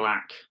MC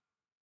Black.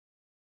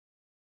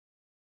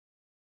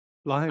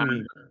 blimey.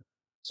 And,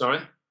 sorry?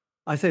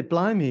 I said,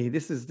 blimey,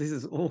 this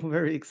is all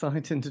very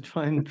exciting to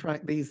try and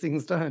track these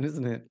things down,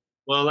 isn't it?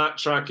 Well, that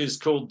track is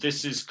called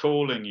This Is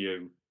Calling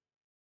You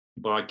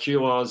by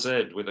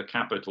QRZ with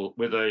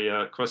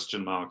a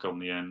question mark on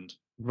the end.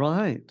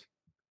 Right.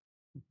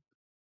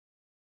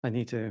 I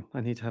need to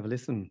have a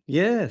listen.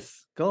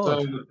 Yes, So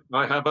God.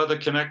 I have other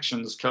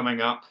connections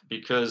coming up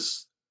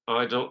because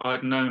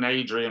I'd known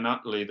Adrian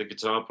Utley, the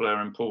guitar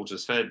player in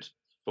Portishead,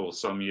 for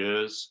some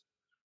years,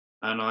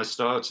 and we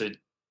started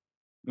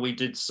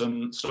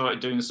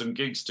doing some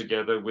gigs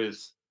together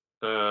with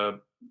uh,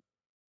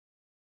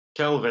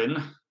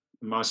 Kelvin,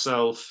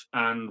 myself,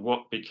 and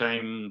what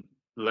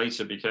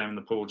later became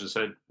the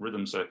Portishead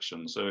rhythm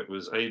section. So it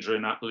was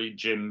Adrian Utley,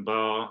 Jim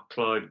Barr,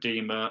 Clive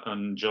Deemer,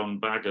 and John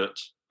Baggott,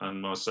 and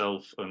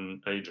myself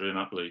and Adrian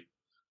Utley,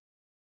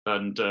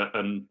 and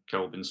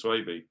Kelvin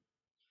Swaby.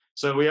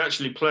 So we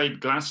actually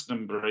played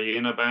Glastonbury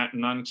in about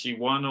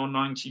 91 or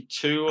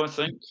 92, I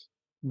think.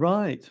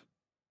 Right.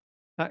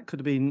 That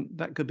could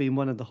be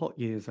one of the hot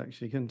years,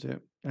 actually, couldn't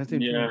it? I seem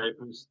to Yeah, it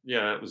was.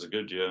 Yeah, it was a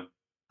good year.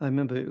 I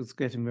remember it was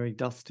getting very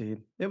dusty.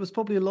 It was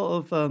probably a lot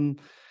of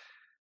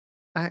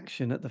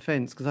action at the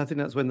fence because I think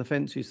that's when the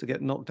fence used to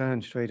get knocked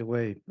down straight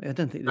away. I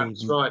don't think they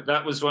That's even. right.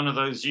 That was one of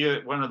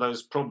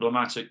those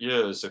problematic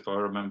years, if I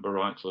remember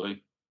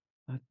rightly.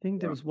 I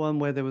think there was one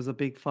where there was a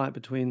big fight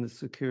between the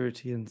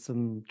security and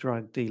some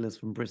drug dealers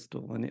from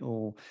Bristol, and it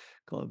all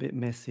got a bit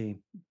messy.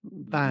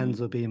 Mm.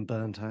 Vans were being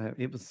burnt out.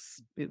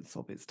 It's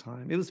of its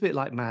time. It was a bit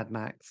like Mad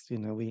Max,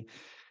 We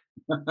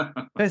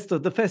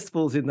the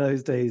festivals in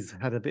those days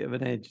had a bit of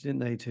an edge, didn't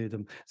they, to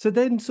them? So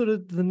then, sort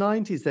of the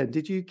 90s. Then,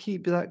 did you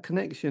keep that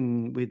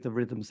connection with the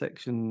rhythm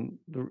section?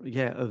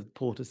 Of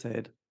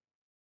Portishead.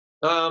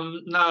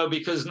 No,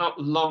 because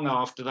not long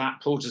after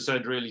that,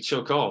 Portishead really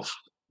took off.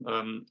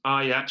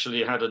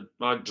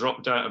 I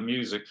dropped out of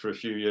music for a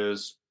few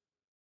years,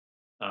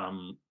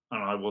 and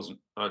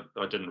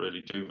I didn't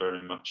really do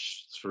very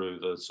much through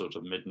the sort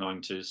of mid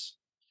 '90s.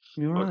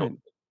 You're I got right.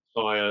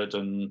 fired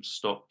and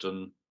stopped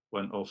and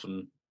went off,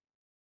 and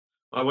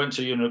I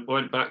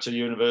went back to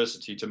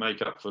university to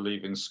make up for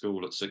leaving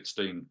school at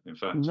 16. In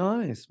fact,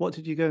 Nice. What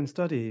did you go and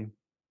study?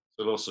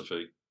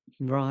 philosophy.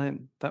 Right.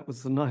 That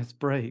was a nice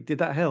break. Did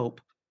that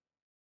help?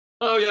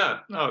 Oh yeah,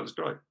 no, it was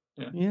great.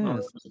 Yeah, no, I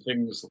went Yes. to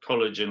King's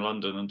College in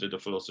London and did a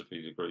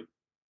philosophy degree.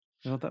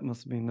 Oh, that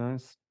must have been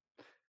nice.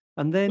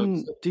 And That's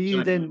then, a do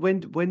you shame.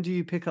 then when do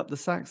you pick up the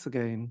sax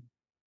again?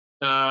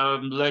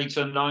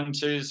 Later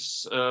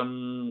 '90s,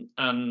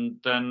 and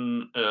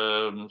then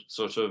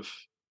sort of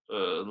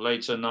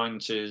later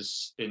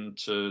 '90s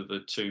into the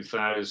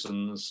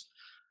 2000s.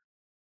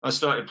 I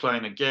started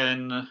playing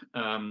again.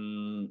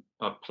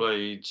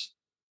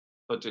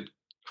 I did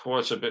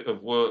quite a bit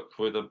of work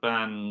with a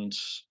band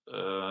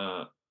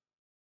uh,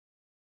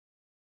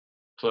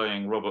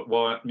 playing Robert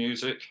Wyatt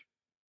music.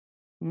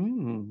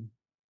 Mm.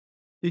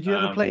 Did you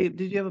ever Um, play?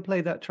 Did you ever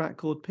play that track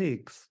called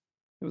Pigs?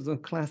 It was a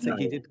classic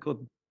he no, did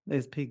called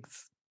 "There's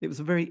Pigs." It was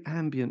a very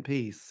ambient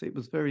piece. It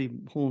was very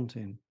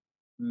haunting.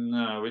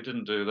 no, we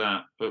didn't do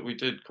that, but we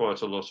did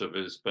quite a lot of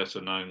his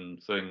better known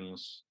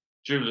things.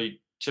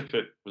 Julie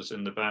Tippett was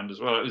in the band as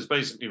well. It was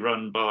basically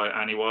run by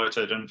Annie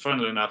Whitehead, and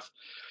funnily enough,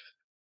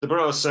 The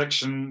brass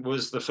section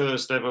was the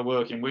first ever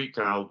Working Week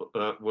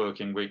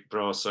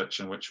brass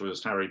section, which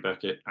was Harry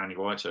Beckett, Annie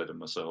Whitehead, and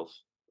myself.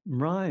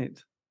 Right.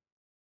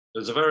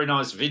 There's a very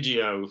nice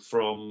video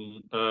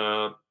from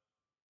the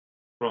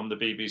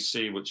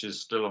BBC, which is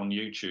still on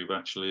YouTube,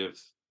 actually, of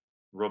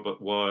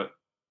Robert Wyatt.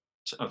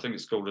 I think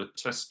it's called a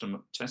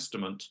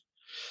Testament.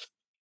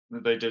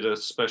 They did a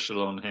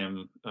special on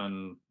him,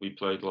 and we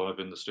played live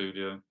in the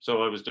studio.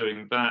 So I was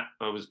doing that.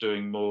 I was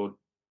doing more.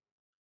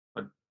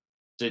 I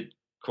did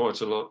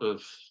quite a lot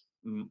of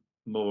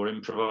more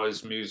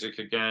improvised music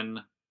again.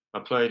 I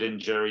played in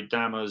Jerry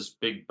Dammer's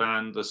big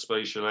band, the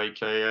Spatial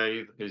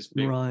AKA, his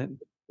big Right.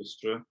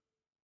 orchestra.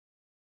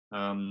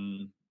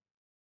 And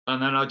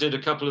then I did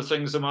a couple of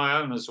things of my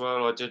own as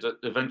well.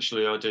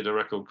 Eventually I did a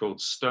record called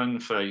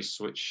Stoneface,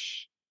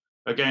 which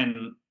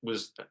again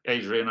was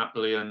Adrian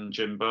Utley and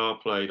Jim Barr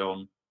played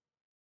on,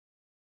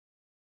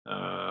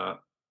 uh,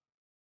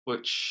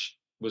 which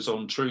was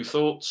on True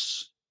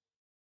Thoughts,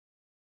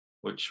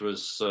 which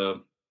was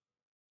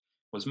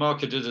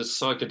marketed as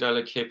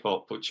psychedelic hip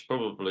hop, which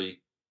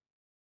probably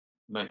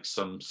makes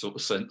some sort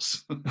of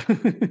sense.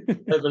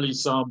 Heavily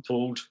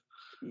sampled,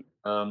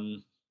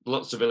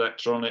 lots of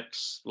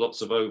electronics,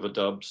 lots of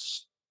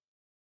overdubs.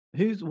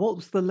 What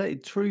was the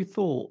late True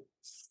Thoughts?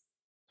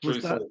 Was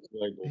True that Thoughts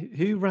label.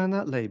 who ran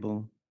that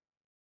label?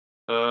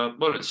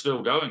 Well, it's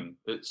still going.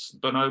 It's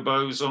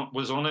Bonobos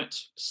was on it.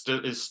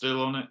 Is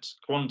still on it.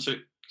 Quantic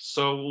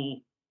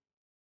Soul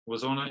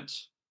was on it.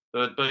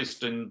 They're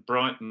based in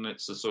Brighton.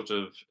 It's a sort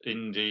of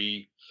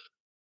indie.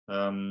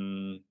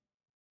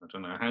 I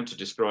don't know how to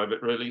describe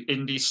it really.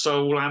 Indie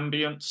soul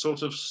ambient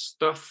sort of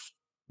stuff.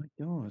 My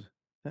God,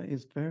 that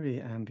is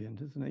very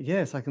ambient, isn't it?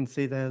 Yes, I can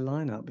see their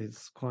lineup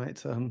is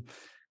quite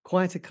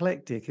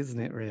eclectic, isn't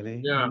it?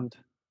 Really, Yeah. and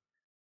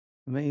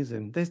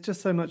amazing. There's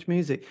just so much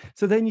music.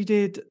 So then you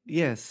did,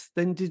 yes.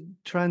 Then did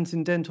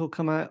Transcendental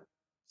come out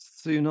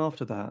soon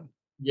after that?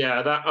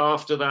 Yeah, that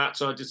after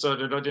that, I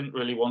decided I didn't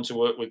really want to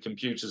work with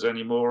computers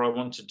anymore. I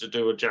wanted to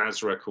do a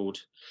jazz record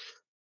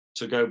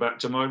to go back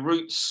to my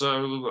roots.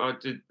 So I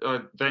did.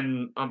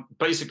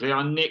 Basically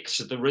I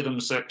nicked the rhythm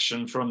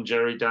section from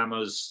Jerry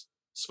Dammer's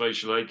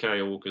Spatial AK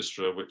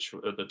Orchestra, which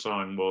at the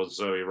time was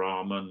Zoe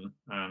Rahman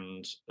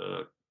and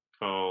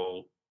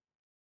Carl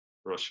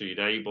Rashid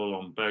Abel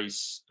on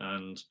bass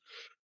and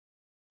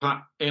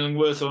Pat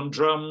Illingworth on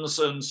drums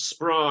and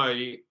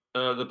Spry,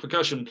 the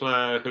percussion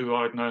player who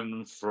I'd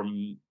known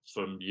from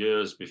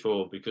years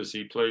before because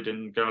he played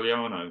in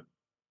Galliano.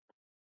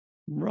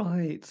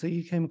 Right. So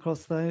you came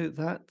across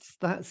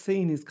that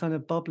scene is kind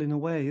of bubbling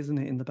away, isn't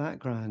it, in the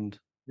background?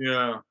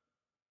 Yeah.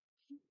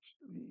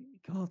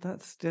 God,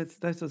 that's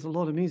a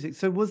lot of music.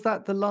 So was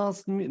that the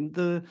last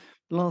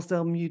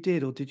album you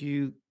did, or did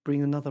you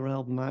bring another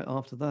album out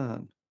after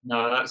that?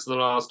 No, that's the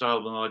last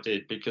album I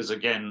did because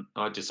again,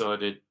 I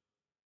decided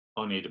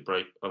I need a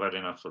break. I've had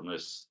enough from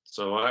this.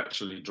 So I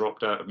actually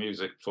dropped out of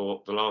music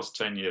for the last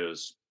 10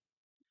 years.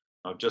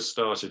 I've just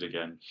started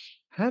again.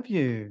 Have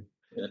you?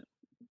 Yeah.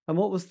 And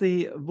what was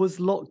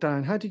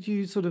lockdown? How did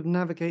you sort of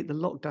navigate the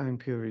lockdown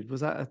period?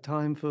 Was that a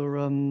time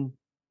for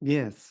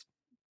yes,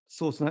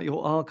 sorting out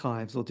your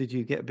archives, or did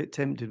you get a bit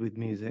tempted with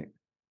music?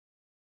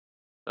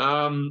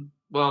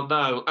 Well,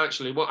 no,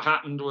 actually, what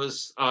happened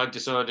was I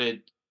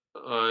decided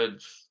I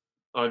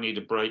need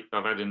a break.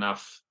 I've had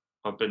enough.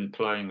 I've been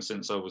playing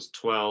since I was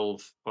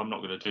 12. I'm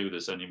not going to do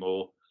this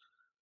anymore.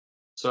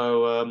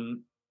 So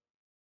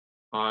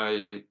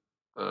I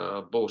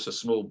bought a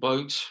small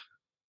boat,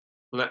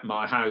 let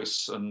my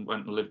house, and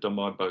went and lived on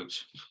my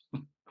boat.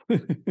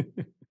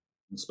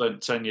 And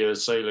spent 10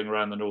 years sailing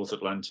around the North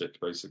Atlantic,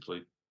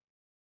 basically.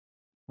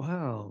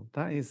 Wow,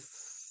 that is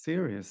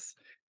serious.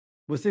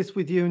 Was this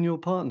with you and your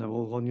partner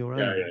or on your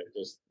Yeah, own?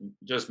 yeah,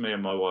 just me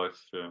and my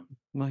wife. Yeah.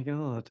 My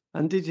God.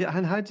 And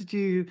how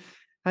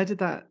did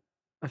that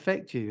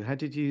affect you? How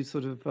did you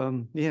sort of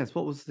yes,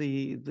 what was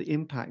the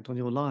impact on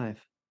your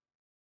life?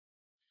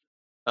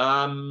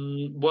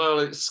 Well,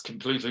 it's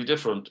completely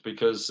different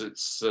because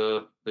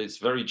it's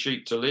very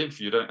cheap to live.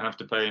 You don't have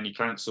to pay any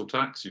council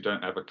tax. You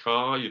don't have a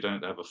car. You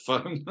don't have a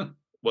phone.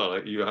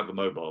 Well, you have a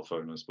mobile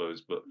phone, I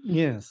suppose, but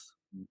Yes.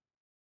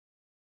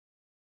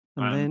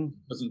 And and then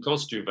it doesn't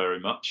cost you very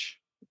much,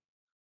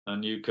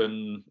 and you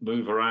can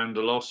move around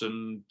a lot,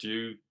 and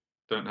you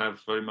don't have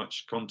very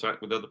much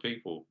contact with other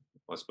people.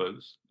 I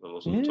suppose a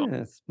lot of the time.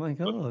 yes, my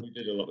But God. we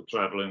did a lot of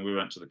traveling. We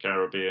went to the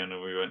Caribbean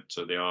and we went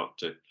to the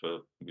Arctic.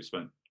 We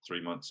spent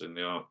 3 months in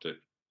the Arctic.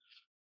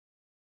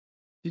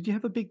 Did you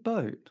have a big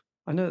boat?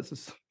 I know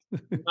it's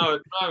No,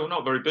 no,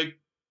 not very big.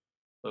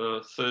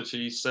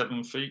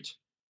 37 feet.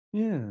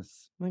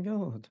 yes, my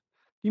God.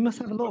 You must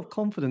have a lot of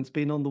confidence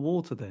being on the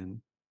water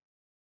then.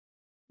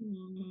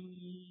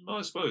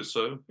 I suppose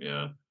so.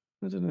 Yeah.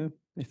 I don't know.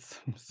 It's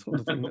sort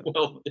of thing that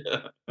Well,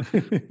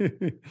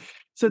 yeah.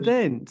 so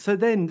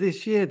then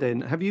this year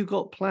then, have you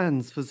got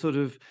plans for sort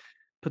of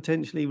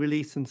potentially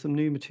releasing some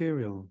new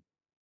material?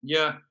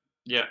 Yeah.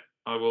 Yeah.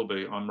 I will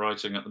be. I'm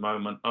writing at the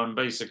moment. I'm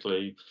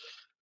basically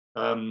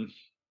um,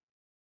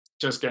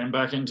 just getting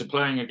back into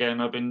playing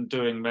again. I've been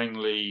doing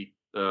mainly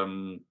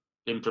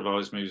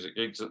improvised music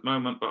gigs at the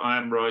moment, but I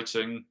am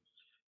writing.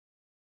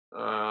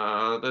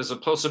 There's a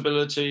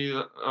possibility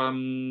that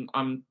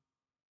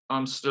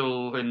I'm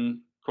still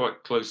in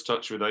quite close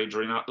touch with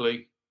Adrian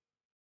Utley.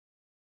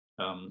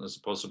 There's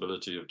a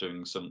possibility of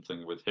doing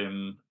something with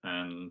him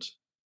and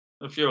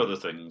a few other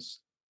things.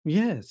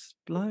 Yes,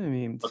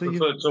 blimey. I So you've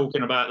prefer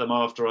talking about them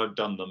after I've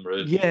done them,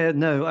 really. Yeah,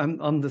 no,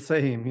 I'm the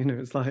same.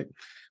 It's like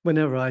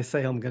whenever I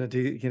say I'm going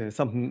to do,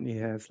 something,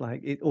 yeah, it's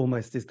like it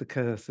almost is the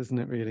curse, isn't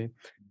it? Really.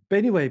 But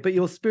anyway, but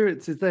your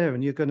spirits is there,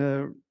 and you're going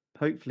to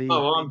hopefully.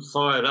 Oh, I'm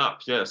fired up.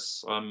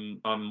 Yes,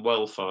 I'm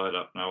well fired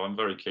up now. I'm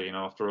very keen.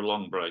 After a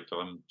long break,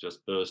 I'm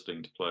just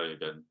bursting to play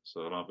again.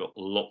 So I've got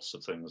lots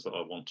of things that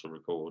I want to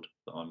record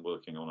that I'm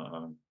working on at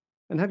home.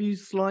 And have you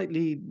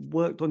slightly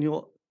worked on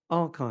your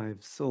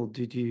archives, or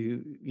did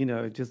you,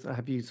 just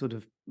have you sort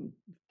of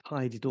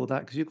tidied all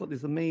that because you've got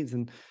this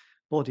amazing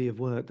body of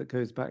work that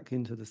goes back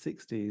into the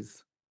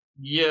 '60s?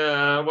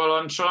 Yeah, well,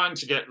 I'm trying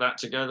to get that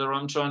together.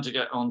 I'm trying to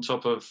get on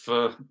top of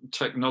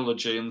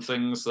technology and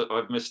things that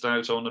I've missed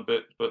out on a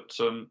bit. But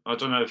I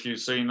don't know if you've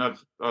seen.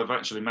 I've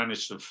actually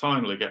managed to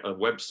finally get a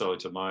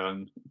website of my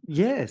own.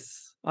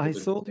 Yes, I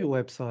saw your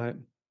website.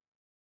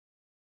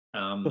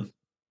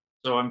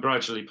 So I'm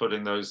gradually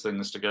putting those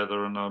things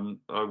together, and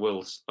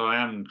I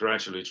am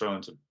gradually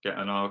trying to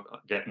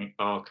getting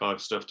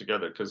archive stuff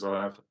together because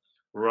I have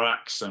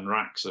racks and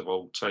racks of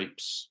old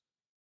tapes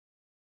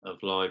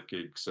of live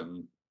gigs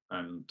and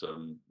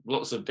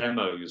lots of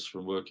demos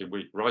from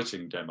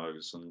writing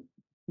demos. And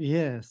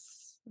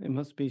Yes, it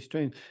must be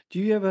strange. Do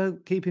you ever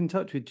keep in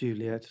touch with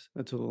Juliet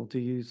at all? Do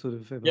you sort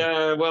of ever?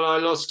 yeah, well, I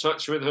lost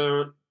touch with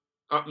her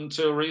up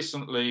until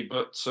recently,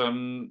 but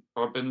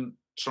I've been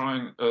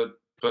trying, but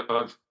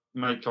I've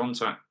made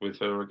contact with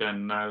her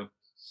again now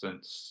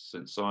since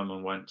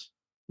Simon went.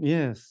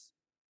 Yes.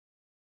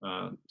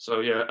 So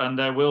yeah, and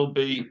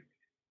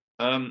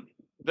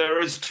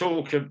there is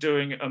talk of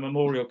doing a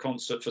memorial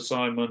concert for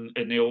Simon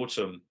in the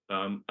autumn,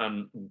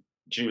 and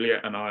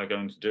Juliet and I are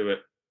going to do it,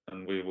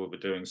 and we will be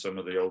doing some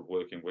of the old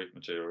Working Week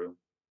material.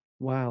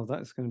 Wow,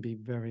 that's going to be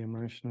very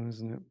emotional,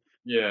 isn't it?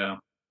 Yeah,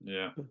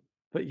 yeah.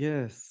 But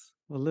yes.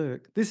 Well,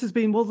 look,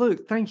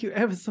 thank you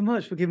ever so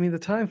much for giving me the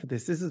time for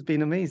this. This has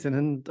been amazing.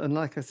 And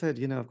like I said,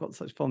 I've got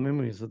such fond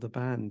memories of the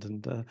band,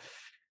 and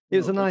it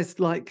was a nice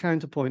like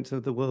counterpoint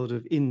to the world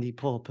of indie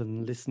pop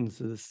and listen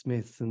to the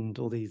Smiths and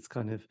all these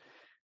kind of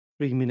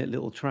 3-minute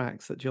little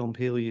tracks that John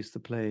Peel used to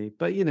play.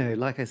 But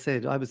like I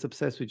said, I was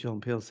obsessed with John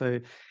Peel. So,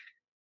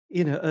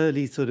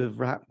 early sort of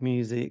rap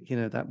music,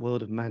 that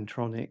world of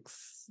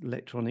Mantronics,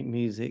 electronic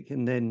music,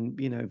 and then,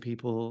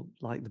 people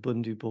like the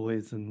Bundu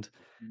Boys and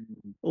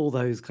all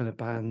those kind of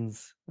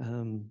bands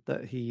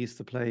that he used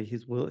to play,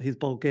 his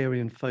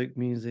Bulgarian folk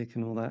music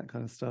and all that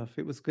kind of stuff.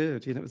 It was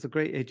good. It was a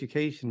great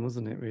education,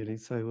 wasn't it, really?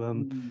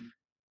 So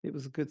it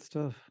was good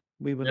stuff.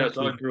 We were Yes,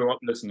 I lucky. grew up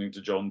listening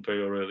to John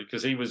Peel, really,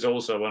 because he was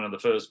also one of the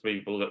first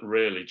people that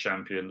really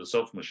championed the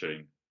soft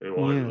machine.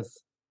 Yes.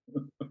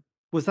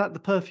 Was that the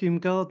Perfume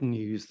Garden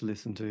you used to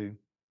listen to?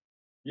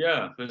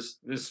 Yeah,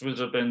 this would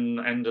have been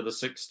end of the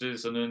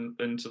 '60s and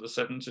into the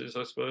 '70s,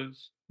 I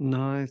suppose.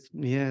 Nice.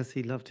 Yes,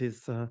 he loved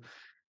his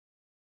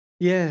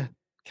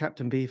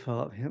Captain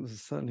Beefheart. That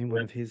was certainly one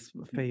Yeah. of his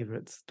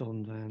favourites,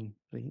 Don Van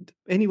Fleet.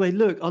 Anyway,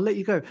 look, I'll let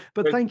you go.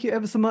 But Great. thank you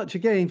ever so much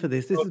again for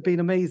this. This has been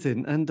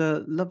amazing and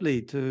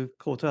lovely to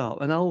caught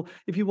up. And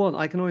if you want,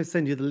 I can always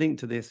send you the link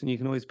to this and you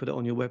can always put it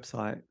on your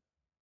website.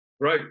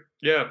 Right.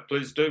 Yeah,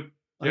 please do.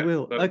 I Yeah.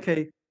 will.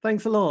 Okay.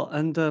 Thanks a lot.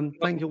 And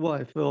thank your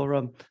wife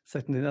for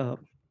setting it up.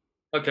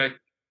 Okay.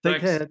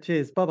 Take Thanks. care.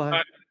 Cheers. Bye-bye.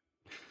 Bye.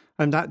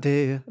 And that,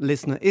 dear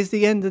listener, is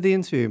the end of the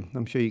interview.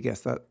 I'm sure you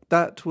guessed that.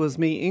 That was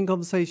me in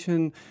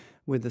conversation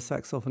with the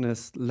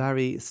saxophonist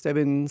Larry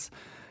Stabbins.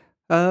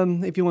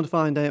 If you want to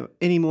find out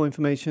any more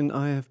information,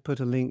 I have put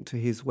a link to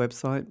his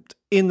website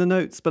in the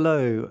notes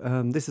below.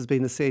 This has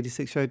been the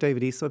C86 Show,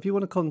 David East. So if you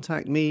want to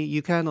contact me,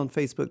 you can on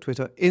Facebook,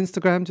 Twitter,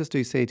 Instagram. Just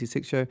do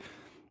C86 Show.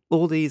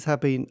 All these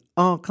have been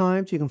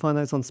archived. You can find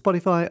those on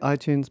Spotify,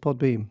 iTunes,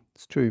 Podbean.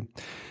 It's true.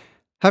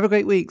 Have a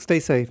great week. Stay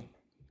safe.